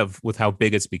with how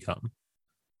big it's become.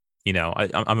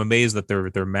 I'm amazed that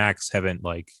their Macs haven't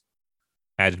like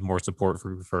added more support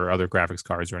for other graphics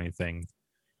cards or anything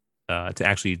to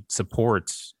actually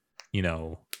support,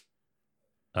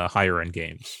 higher end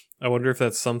games. I wonder if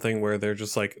that's something where they're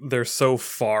just like, they're so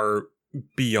far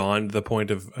beyond the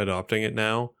point of adopting it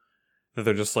now that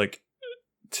they're just like,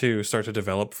 to start to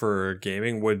develop for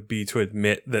gaming would be to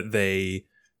admit that they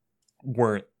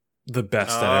weren't the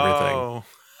best at everything.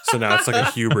 So now it's like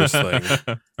a hubris thing.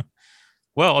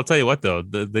 Well, I'll tell you what though,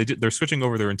 they're switching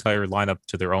over their entire lineup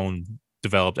to their own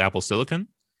developed Apple Silicon,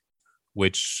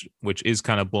 which is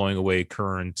kind of blowing away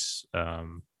current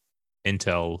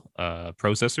Intel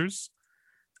processors.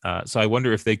 So I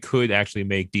wonder if they could actually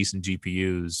make decent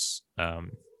GPUs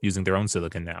using their own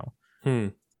silicon now.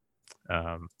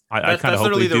 I kind of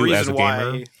hope they do as a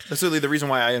gamer. That's literally the reason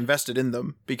why I invested in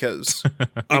them because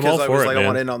I'm all for it, man. I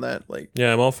want in on that. Like,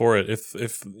 yeah, I'm all for it.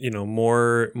 If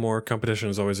more competition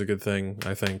is always a good thing.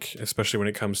 I think, especially when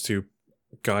it comes to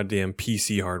goddamn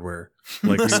PC hardware.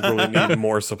 Like we really need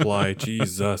more supply.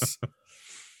 Jesus.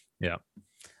 Yeah.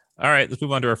 All right, let's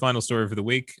move on to our final story for the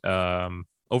week.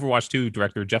 Overwatch 2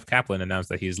 director Jeff Kaplan announced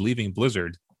that he is leaving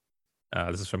Blizzard.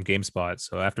 This is from GameSpot.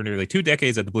 So after nearly 2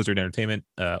 decades at the Blizzard Entertainment,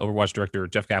 Overwatch director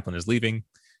Jeff Kaplan is leaving.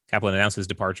 Kaplan announced his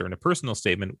departure in a personal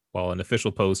statement, while an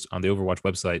official post on the Overwatch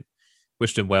website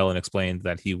wished him well and explained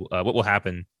that what will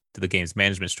happen to the game's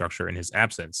management structure in his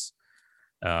absence.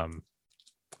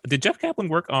 Did Jeff Kaplan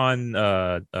work on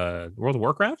World of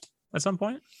Warcraft at some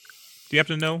point? Do you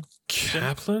happen to know?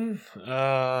 Kaplan?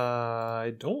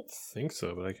 I don't think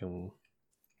so, but I can.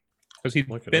 Because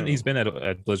he's been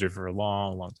at Blizzard for a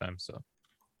long time. So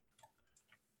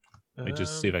let me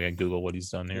just see if I can Google what he's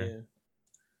done here.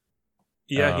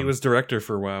 Yeah, he was director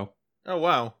for WoW. Oh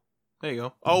wow, there you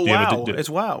go. Oh wow, it's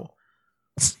WoW.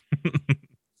 Do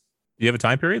you have a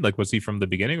time period? Like, was he from the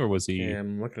beginning or was he? Yeah,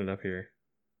 I'm looking it up here.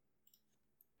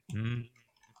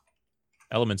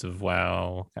 Elements of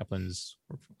WoW. Kaplan's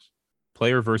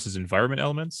player versus environment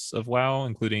elements of WoW,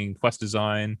 including quest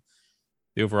design,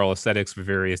 the overall aesthetics for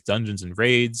various dungeons and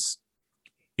raids.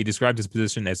 He described his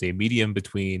position as a medium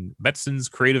between Metzin's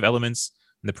creative elements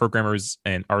and the programmers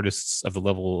and artists of the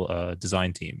level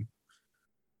design team.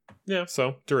 Yeah,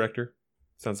 so director.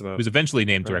 Sounds about. He was eventually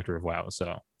named director of WoW.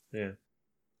 So yeah.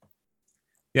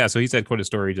 So he's had quite a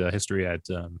storied history at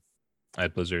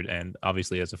Blizzard, and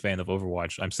obviously as a fan of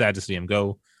Overwatch, I'm sad to see him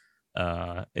go.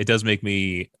 It does make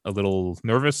me a little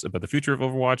nervous about the future of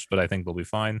Overwatch, but I think they'll be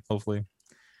fine, hopefully.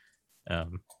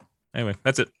 Anyway,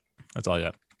 that's it. That's all I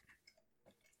got.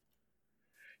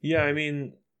 Yeah, I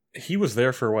mean, he was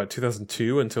there for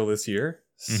 2002 until this year.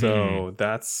 So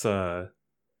that's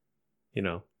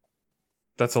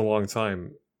that's a long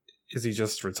time. Is he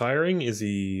just retiring? Is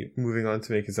he moving on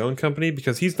to make his own company?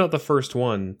 Because he's not the first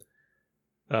one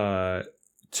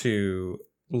to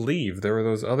leave. There were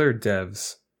those other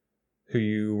devs who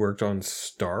you worked on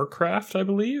StarCraft, I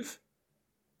believe.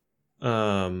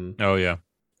 Oh yeah.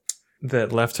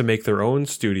 That left to make their own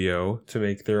studio, to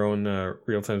make their own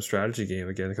real-time strategy game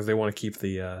again, because they want to keep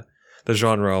the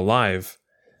genre alive.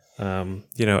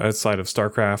 Outside of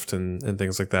StarCraft and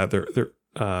things like that, they're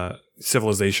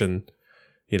Civilization,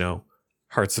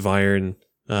 Hearts of Iron.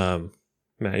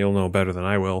 Matt, you'll know better than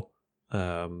I will.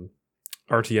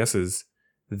 RTSs,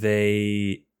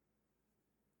 they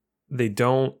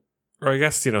don't, or I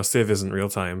guess Civ isn't real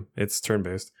time; it's turn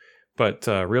based. But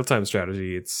real time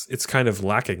strategy, it's kind of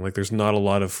lacking. Like there's not a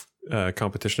lot of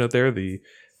competition out there. The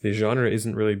genre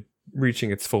isn't really reaching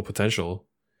its full potential.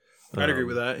 I'd agree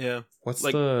with that. Yeah. What's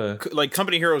like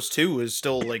Company Heroes 2 is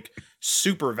still like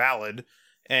super valid,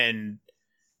 and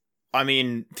I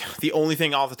mean the only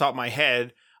thing off the top of my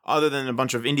head, other than a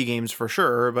bunch of indie games for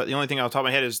sure, but the only thing off the top of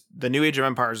my head is the New Age of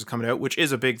Empires is coming out, which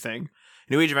is a big thing.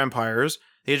 New Age of Empires,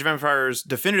 the Age of Empires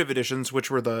definitive editions, which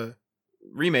were the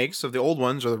remakes of the old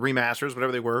ones or the remasters,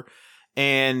 whatever they were,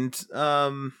 and I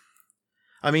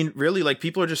mean really like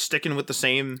people are just sticking with the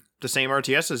same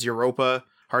RTSs, Europa,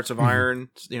 Hearts of Iron,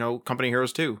 Company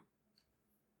Heroes 2.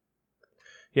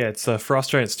 Yeah, it's Frost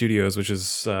Giant Studios, which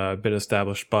has been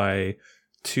established by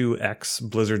 2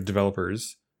 ex-Blizzard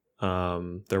developers.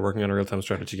 They're working on a real-time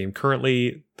strategy game.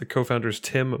 Currently, the co-founders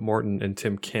Tim Morton and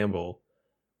Tim Campbell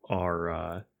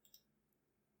are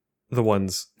the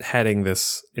ones heading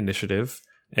this initiative,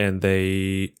 and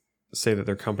they say that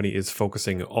their company is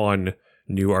focusing on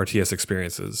new RTS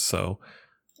experiences. So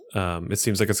it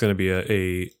seems like it's going to be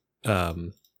a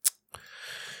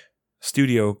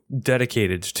studio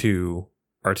dedicated to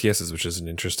RTSs, which is an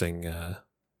interesting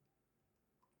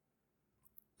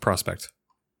prospect.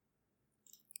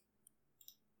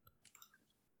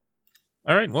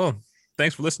 All right. Well,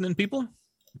 thanks for listening, people.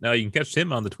 Now you can catch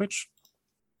Tim on the Twitch.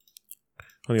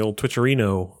 On the old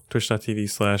Twitcherino,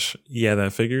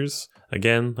 twitch.tv/thatfigures.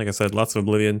 Again, like I said, lots of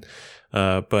Oblivion,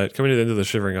 but coming to the end of the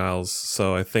Shivering Isles.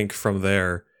 So I think from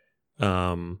there,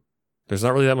 there's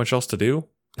not really that much else to do.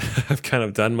 I've kind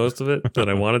of done most of it that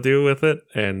I want to do with it,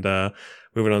 and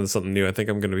moving on to something new. I think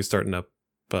I'm going to be starting up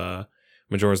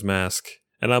Majora's Mask,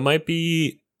 and I might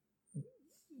be,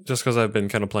 just because I've been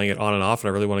kind of playing it on and off, and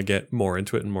I really want to get more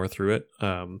into it and more through it.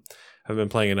 I've been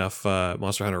playing enough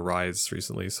Monster Hunter Rise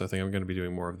recently, so I think I'm going to be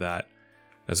doing more of that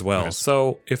as well. Nice.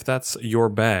 So if that's your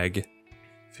bag,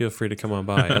 feel free to come on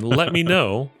by and let me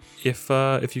know if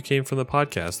you came from the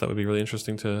podcast. That would be really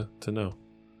interesting to know.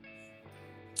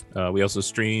 We also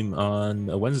stream on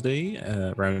a Wednesday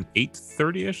around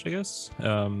 8:30ish, I guess.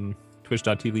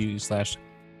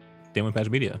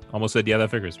 Twitch.tv/DamonPatchMedia. Almost said, yeah, that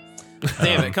figures.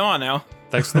 Damn it, come on now.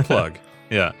 Thanks for the plug.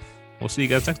 Yeah. We'll see you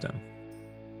guys next time.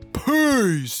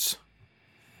 Peace.